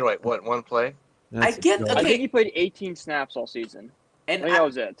 Yeah, he made one play? I think he played 18 snaps all season. And that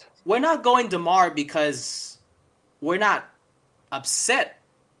was it. We're not going Damar because we're not upset.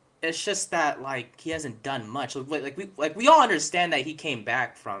 It's just that he hasn't done much. We all understand that he came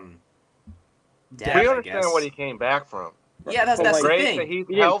back from death. We understand what he came back from. Yeah, that's the thing. That he's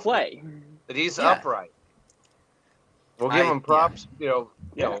he didn't play. That he's upright. We'll give him props.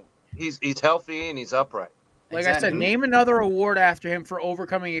 He's healthy and he's upright. Like I said, name another award after him for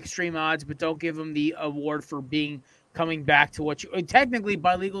overcoming extreme odds, but don't give him the award for coming back to what you technically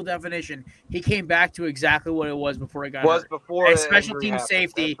by legal definition he came back to exactly what it was before he got hurt. Before a special team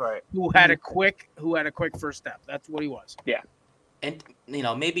safety who had a quick first step. That's what he was. Yeah. And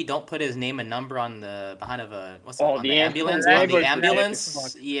maybe don't put his name and number on the behind of a the ambulance. On the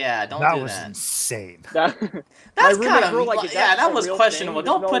ambulance. Yeah, don't do that. That was insane. That's kind of that was questionable.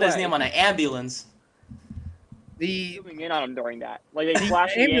 Don't put his name on an ambulance. Zooming in on him during that. They the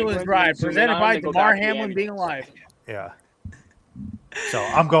ambulance ride presented by Damar Hamlin being alive. Yeah. So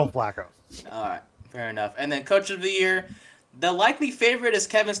I'm going Flacco. All right, fair enough. And then Coach of the Year, the likely favorite is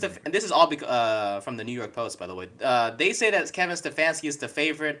Kevin Stefanski. And this is all from the New York Post, by the way. They say that Kevin Stefanski is the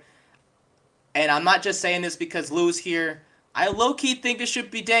favorite. And I'm not just saying this because Lou's here. I low-key think it should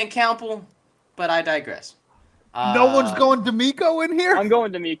be Dan Campbell, but I digress. No one's going D'Amico in here? I'm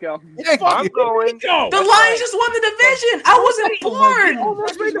going D'Amico. I'm going. The Lions just won the division. I wasn't born.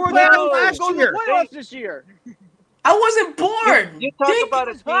 Playoffs this year. I wasn't born. You talk about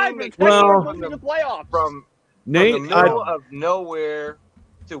a team that Well, came the playoffs. from Nate, the middle of nowhere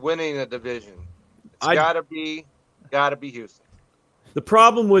to winning a division. It's gotta be Houston. the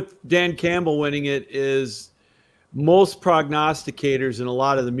problem with Dan Campbell winning it is most prognosticators and a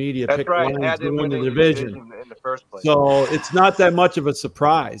lot of the media That's picked right. Lions Had to him win the winning division. in the first place. So it's not that much of a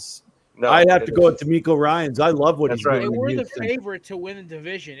surprise. No, I'd have to it go with isn't. D'Amico Ryans. I love what That's he's right. doing They in were the Houston. favorite to win the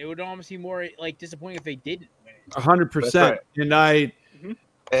division. It would almost be more like disappointing if they didn't win it. 100%. That's right. And I Mhm.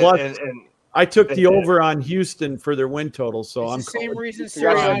 plus And I took the over on Houston for their win total, so It's I'm the same calling reason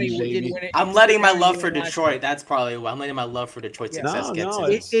Sirianni, Sirianni baby. didn't win it. I'm letting my Sirianni love didn't for win last Detroit. That's probably why I'm letting my love for Detroit's Yeah. success get to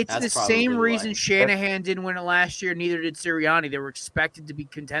It's That's the probably same why. reason Shanahan didn't win it last year. Neither did Sirianni. They were expected to be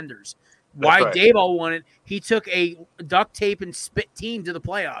contenders. Why right. Daboll won it? He took a duct tape and spit team to the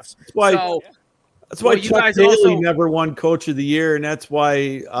playoffs. That's why, So that's why well, you Chuck guys Daly also- never won Coach of the Year, and that's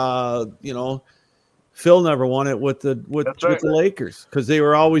why Phil never won it with the Lakers because they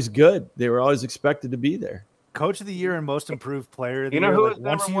were always good. They were always expected to be there. Coach of the Year and Most Improved Player of the you know Year. who like, is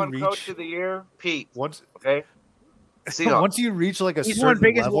number one coach of the year? Pete. Once you reach like a he's certain one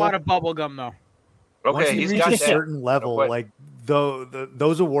biggest level, wad of bubble gum though. once Okay, you he's reach got a that. certain level, No like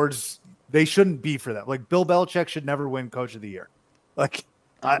those awards, they shouldn't be for that. Like Bill Belichick should never win Coach of the Year. Like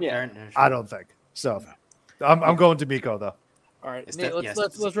I don't think so. I'm going to Miko though. All right, It's Nate, that-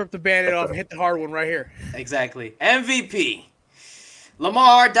 let's rip the Band-Aid off and hit the hard one right here. Exactly. MVP.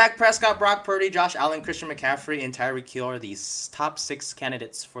 Lamar, Dak Prescott, Brock Purdy, Josh Allen, Christian McCaffrey, and Tyreek Hill are the top 6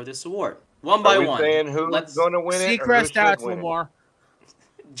 candidates for this award. One by Are we one. saying who's going to win it? or who Seacrest should out to win it? Lamar.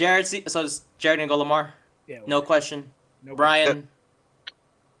 Jared, so is Jared going to go Lamar? Yeah, No question. no Brian?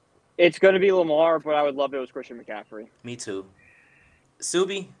 It's going to be Lamar, but I would love if it was Christian McCaffrey. Me too.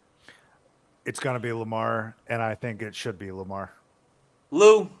 Subi? It's going to be Lamar, and I think it should be Lamar.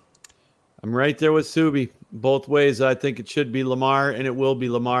 Lou? I'm right there with Subi. Both ways, I think it should be Lamar, and it will be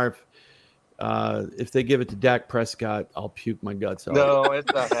Lamar. If they give it to Dak Prescott, I'll puke my guts out. No,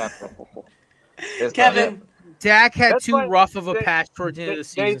 it's not happening. It's Kevin? Dak had That's too why- rough of a patch towards the end of the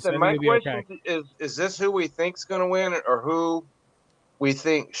season. Nathan, So my maybe question okay. is this who we think's going to win or who we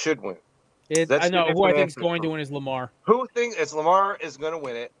think should win? I know the who I think is answer going for to win is Lamar. Who thinks it's Lamar is going to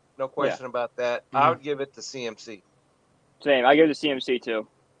win it? No question about that. I would give it to CMC. Same. I give it to CMC too.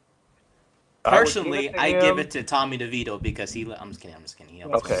 Personally, I give it to Tommy DeVito because he. I'm just kidding. He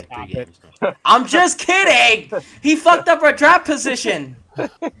only Okay. played 3 games. I'm just kidding. He fucked up our draft position.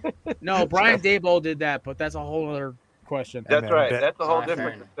 No, Brian Daboll did that, but that's a whole other question. That's man, right. bet- That's a whole Alright,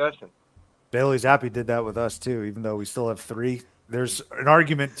 different fair discussion. Bailey Zappi did that with us too, even though we still have 3. There's an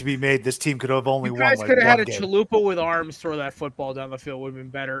argument to be made. This team could have only You won guys like could have had one a game. chalupa with arms throw that football down the field would have been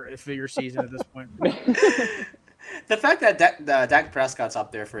better for your season at this point. The fact that Dak Prescott's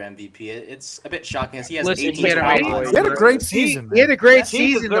up there for MVP, it's a bit shocking. As he has Listen, 18 he had a- straight. He had a great season. He had a great He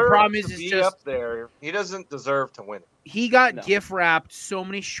season. The deserves problem is, to it's be just up there. He doesn't deserve to win it. he got No. gift wrapped so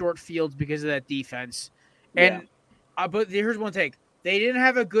many short fields because of that defense. And but here's one take: they didn't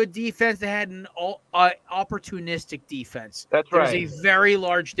have a good defense; they had an opportunistic defense. That's There's right. a very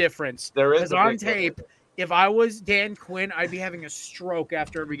large difference. There is Because a on big tape, difference. if I was Dan Quinn, I'd be having a stroke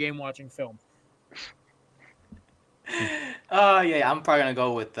after every game watching film. Yeah, I'm probably gonna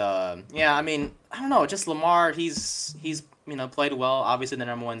go with. I mean, I don't know. Just Lamar, he's played well. Obviously, the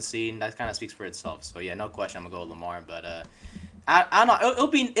number 1 seed. That kind of speaks for itself. So yeah, no question, I'm gonna go with Lamar. But I don't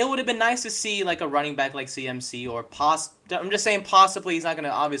know. It would have been nice to see like a running back like CMC or I'm just saying possibly he's not gonna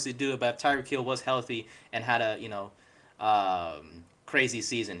obviously do it. But if Tyreek Hill was healthy and had a crazy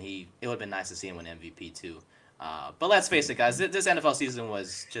season, it would have been nice to see him win MVP too. But let's face it, guys. This NFL season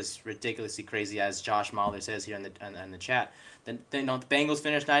was just ridiculously crazy, as Josh Mahler says here in the chat. The Bengals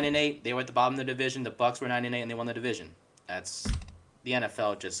finished 9-8. They were at the bottom of the division. The Bucs were 9-8, and they won the division. That's the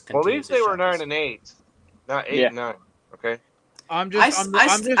NFL just Well, at continues. least they to were shock us. 9-8, not 8-9. Okay. I'm just I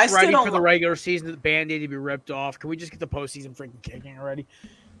still ready don't for the li- regular season, the Band-Aid to be ripped off. Can we just get the postseason freaking kicking already?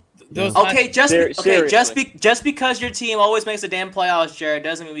 Those Okay, Seriously. just because your team always makes the damn playoffs, Jared,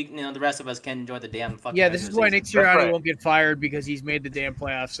 doesn't mean the rest of us can enjoy the damn fucking. Yeah, this is why Nick season. Sirianni right. won't get fired because he's made the damn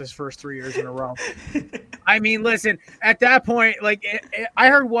playoffs his first 3 years in a row. I mean, listen, at that point, like, I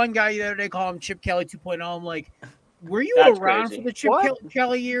heard one guy the other day call him Chip Kelly 2.0. I'm like, were you That's around crazy. for the Chip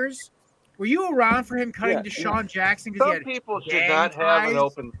Kelly years? Were you around for him cutting Deshaun Jackson? Because Some people should not have an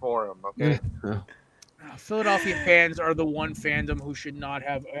open forum. Okay. Philadelphia fans are the one fandom who should not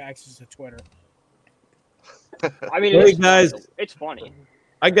have access to Twitter. I mean, Hey, guys. It's funny.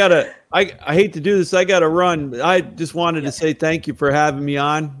 I hate to do this. I gotta run. I just wanted to say thank you for having me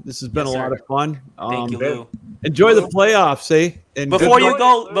on. This has been a lot of fun. Thank you, Lou. Enjoy the playoffs, eh? And before you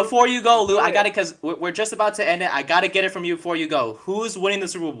go, Lou, I got it because we're just about to end it. I got to get it from you before you go. Who's winning the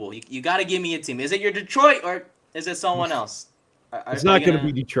Super Bowl? You got to give me a team. Is it your Detroit or is it someone else? It's not going to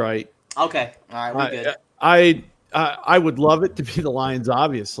be Detroit. Okay, all right, we're good. I would love it to be the Lions,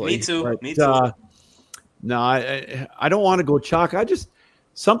 obviously. Me too. But, me too. No, I don't want to go chalk.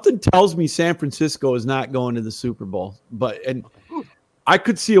 Something tells me San Francisco is not going to the Super Bowl, and I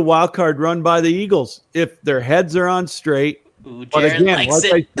could see a wild card run by the Eagles if their heads are on straight. Ooh, but again, like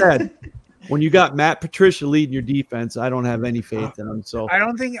I said, when you got Matt Patricia leading your defense, I don't have any faith in them. So I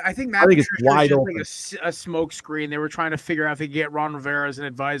think Matt Patricia it's wide open. Like a smoke screen. They were trying to figure out if they could get Ron Rivera as an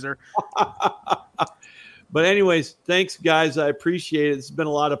advisor. But anyways, thanks guys. I appreciate it. It's been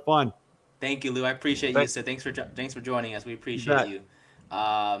a lot of fun. Thank you, Lou. I appreciate you. So thanks for joining us. We appreciate you.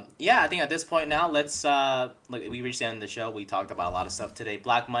 I think at this point now, let's look. We reached the end of the show. We talked about a lot of stuff today.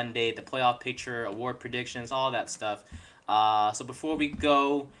 Black Monday, the playoff picture, award predictions, all that stuff. So before we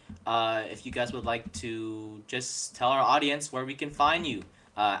go, if you guys would like to just tell our audience where we can find you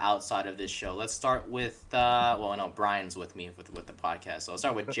outside of this show. Let's start with Brian's with me with the podcast. So I'll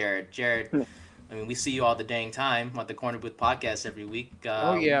start with Jared. Jared. I mean, we see you all the dang time at the Corner Booth podcast every week.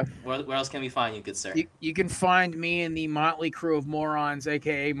 Yeah. Where else can we find you, good sir? You can find me in the motley crew of morons,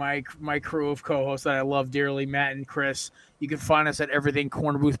 a.k.a. my crew of co-hosts that I love dearly, Matt and Chris. You can find us at Everything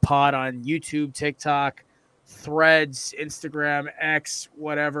Corner Booth Pod on YouTube, TikTok, Threads, Instagram, X,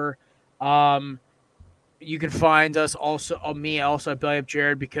 whatever. You can find us also at Belly Up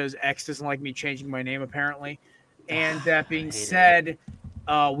Jared because X doesn't like me changing my name apparently. And that being said,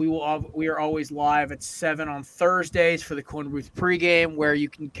 we are always live at 7 on Thursdays for the Corner Booth pregame, where you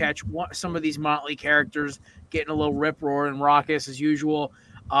can catch some of these motley characters getting a little rip roar and raucous as usual.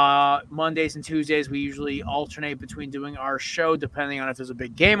 Mondays and Tuesdays we usually alternate between doing our show depending on if there's a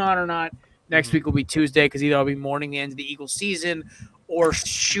big game on or not. Next week will be Tuesday because either I'll be mourning the end of the Eagles season or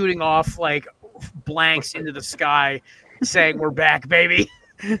shooting off like blanks into the sky saying we're back, baby.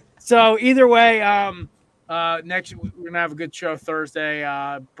 So either way, next we're going to have a good show Thursday,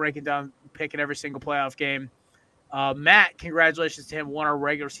 breaking down, picking every single playoff game. Matt, congratulations to him, won our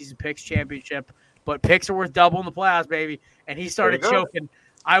regular season picks championship, but picks are worth double in the playoffs, baby. And he started choking.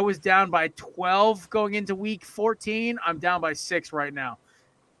 I was down by 12 going into week 14. I'm down by 6 right now.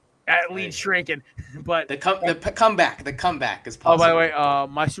 At lead shrinking, but the comeback is possible. Oh, by the way,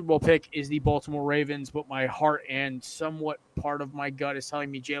 my Super Bowl pick is the Baltimore Ravens, but my heart and somewhat part of my gut is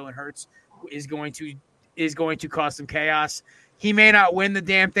telling me Jalen Hurts is going to cause some chaos. He may not win the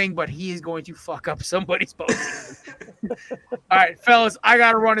damn thing, but he is going to fuck up somebody's postseason. All right, fellas, I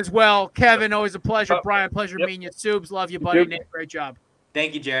got to run as well. Kevin, always a pleasure. Brian, pleasure meeting you. Subs, love you, buddy. Nate, great job.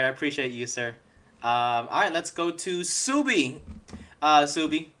 Thank you, Jared. I appreciate you, sir. All right, let's go to Subi.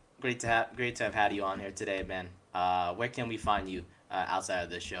 Subi, great to have had you on here today, man. Where can we find you outside of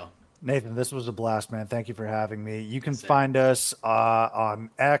this show? Nathan, this was a blast, man. Thank you for having me. You can find us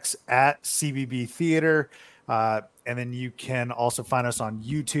on X at CBB Theater. And then you can also find us on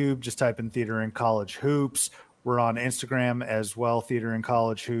YouTube. Just type in Theater in College Hoops. We're on Instagram as well, Theater in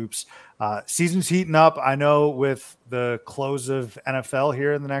College Hoops. Season's heating up. I know with the close of NFL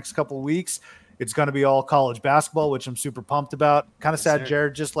here in the next couple of weeks, it's going to be all college basketball, which I'm super pumped about. Kind of sad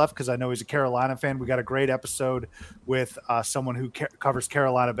Jared just left because I know he's a Carolina fan. We got a great episode with someone who covers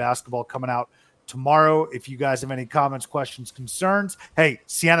Carolina basketball coming out tomorrow. If you guys have any comments, questions, concerns, hey,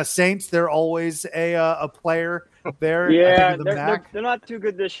 Siena Saints, they're always a player there. Yeah, they're not too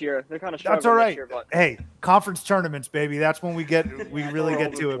good this year. They're kind of struggling. That's all right. This year, but... Hey, conference tournaments, baby. That's when we really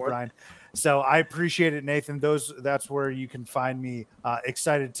get to it, Brian. So I appreciate it, Nathan. That's where you can find me.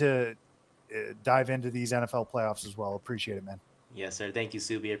 Excited to dive into these NFL playoffs as well. Appreciate it, man. Yes, sir. Thank you,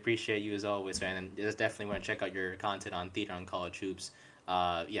 Subi. I appreciate you as always, man. And just definitely want to check out your content on Theater on College Hoops.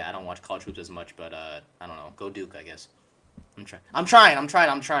 I don't watch college hoops as much, but I don't know. Go Duke, I guess. I'm trying.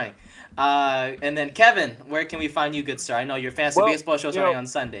 And then Kevin, where can we find you, good sir? I know your fantasy baseball show's running on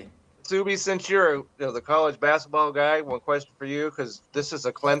Sunday. Subi, since you're the college basketball guy, one question for you, because this is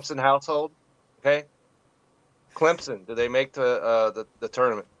a Clemson household. Okay, Clemson, do they make the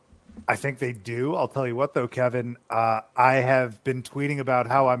tournament? I think they do. I'll tell you what, though, Kevin, I have been tweeting about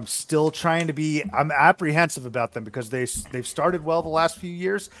how I'm apprehensive about them because they've started well the last few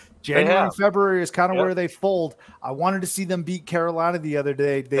years. January and February is kind of where they fold. I wanted to see them beat Carolina the other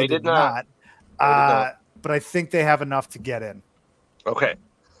day. They did not. But I think they have enough to get in. Okay.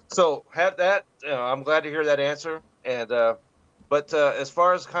 So have that. I'm glad to hear that answer. And but as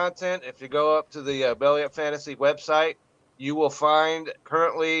far as content, if you go up to the Belly Up Fantasy website, you will find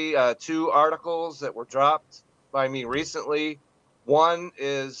currently 2 articles that were dropped by me recently. One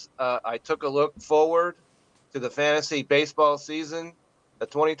is I took a look forward to the fantasy baseball season, the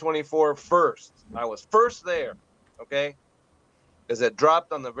 2024 first. I was first there, okay? Because it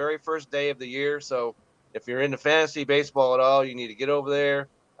dropped on the very first day of the year. So if you're into fantasy baseball at all, you need to get over there.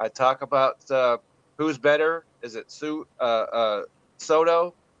 I talk about who's better. Is it Soto?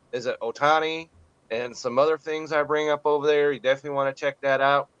 Is it Ohtani? And some other things I bring up over there. You definitely want to check that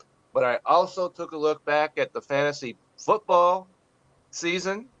out. But I also took a look back at the fantasy football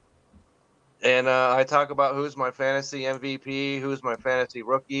season. And I talk about who's my fantasy MVP, who's my fantasy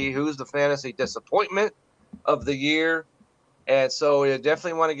rookie, who's the fantasy disappointment of the year. And so you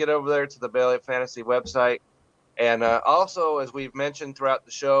definitely want to get over there to the Bailey Fantasy website. And also, as we've mentioned throughout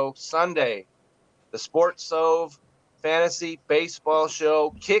the show, Sunday, the Sports Sove Fantasy Baseball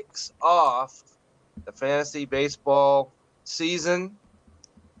Show kicks off the fantasy baseball season,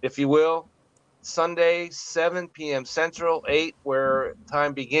 if you will. Sunday, 7 p.m. Central, 8 where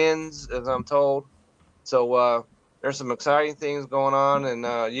time begins, as I'm told. So there's some exciting things going on,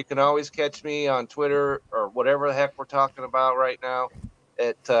 and you can always catch me on Twitter or whatever the heck we're talking about right now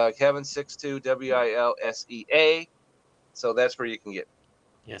at Kevin62 WILSEA. So that's where you can get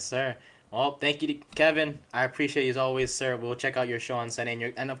me. Yes, sir. Well, thank you to Kevin. I appreciate you as always, sir. We'll check out your show on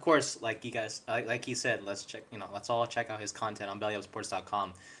Sunday, and of course, like you guys, like he said, let's all check out his content on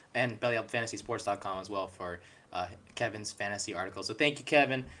bellyupsports.com and bellyupfantasysports.com as well for Kevin's fantasy article. So thank you,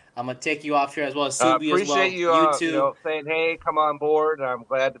 Kevin. I'm gonna take you off here as well as Subi as well. Appreciate you too. Saying hey, come on board. I'm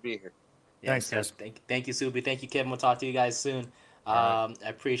glad to be here. Yeah, thanks, guys. Thank you, Subi. Thank you, Kevin. We'll talk to you guys soon. Right. I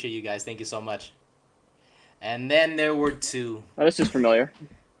appreciate you guys. Thank you so much. And then there were 2. Oh, this is familiar.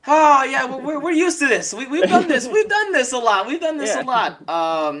 Oh yeah, we're used to this. We've done this. We've done this a lot. We've done this a lot.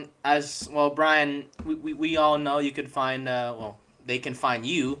 As well, Brian, we all know you can find they can find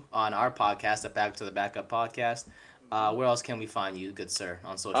you on our podcast, the Back to the Backup podcast. Where else can we find you, good sir,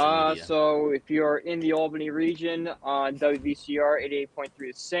 on social media? So if you're in the Albany region on WVCR 88.3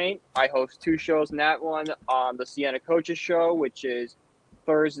 The Saint, I host 2 shows in that one. The Sienna Coaches Show, which is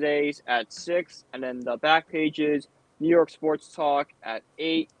Thursdays at 6, and then the back pages, New York Sports Talk at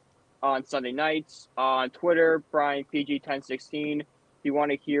 8 on Sunday nights. On Twitter, Brian PG1016. If you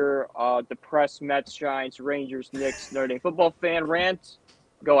want to hear depressed Mets, Giants, Rangers, Knicks, Notre Dame football fan rant,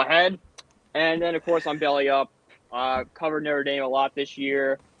 go ahead. And then, of course, on Belly Up, covered Notre Dame a lot this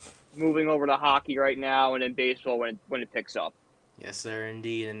year. Moving over to hockey right now, and then baseball when it picks up. Yes, sir,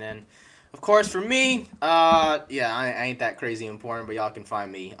 indeed. And then, of course, for me, I ain't that crazy important, but y'all can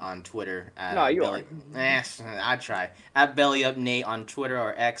find me on Twitter. I try. At BellyUpNate on Twitter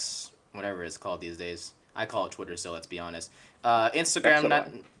or X, whatever it's called these days. I call it Twitter, so let's be honest.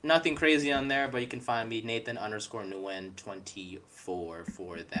 Instagram, nothing crazy on there, but you can find me, Nathan_Nguyen 24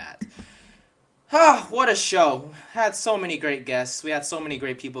 for that. Oh, what a show. Had so many great guests. We had so many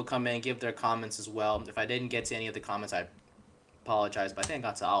great people come in and give their comments as well. If I didn't get to any of the comments, I apologize, but I think I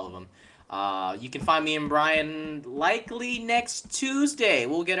got to all of them. You can find me and Brian likely next Tuesday.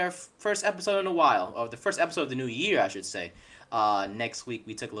 We'll get our first episode in a while, or the first episode of the new year, I should say. Next week,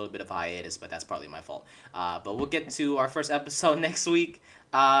 we took a little bit of hiatus, but that's probably my fault. But we'll get to our first episode next week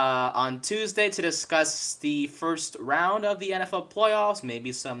on Tuesday to discuss the first round of the NFL playoffs,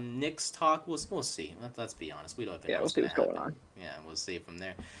 maybe some Knicks talk. We'll see. Let's be honest. We don't even know we'll see what's going on. Yeah, we'll see from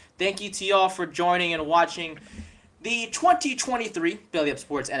there. Thank you to y'all for joining and watching the 2023 Belly Up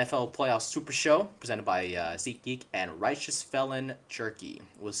Sports NFL Playoff Super Show, presented by SeatGeek and Righteous Felon Jerky.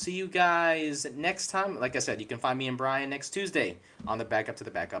 We'll see you guys next time. Like I said, you can find me and Brian next Tuesday on the Back Up to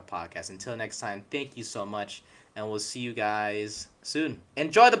the Backup podcast. Until next time, thank you so much, and we'll see you guys soon.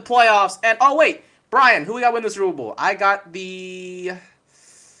 Enjoy the playoffs. And, oh, wait, Brian, who we got win this Super Bowl? I'll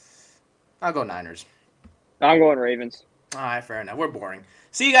go Niners. I'm going Ravens. All right, fair enough. We're boring.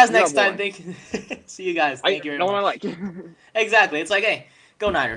 See you guys next time. See you guys. Thank you very much. I like. Exactly. It's like, hey, go Niners.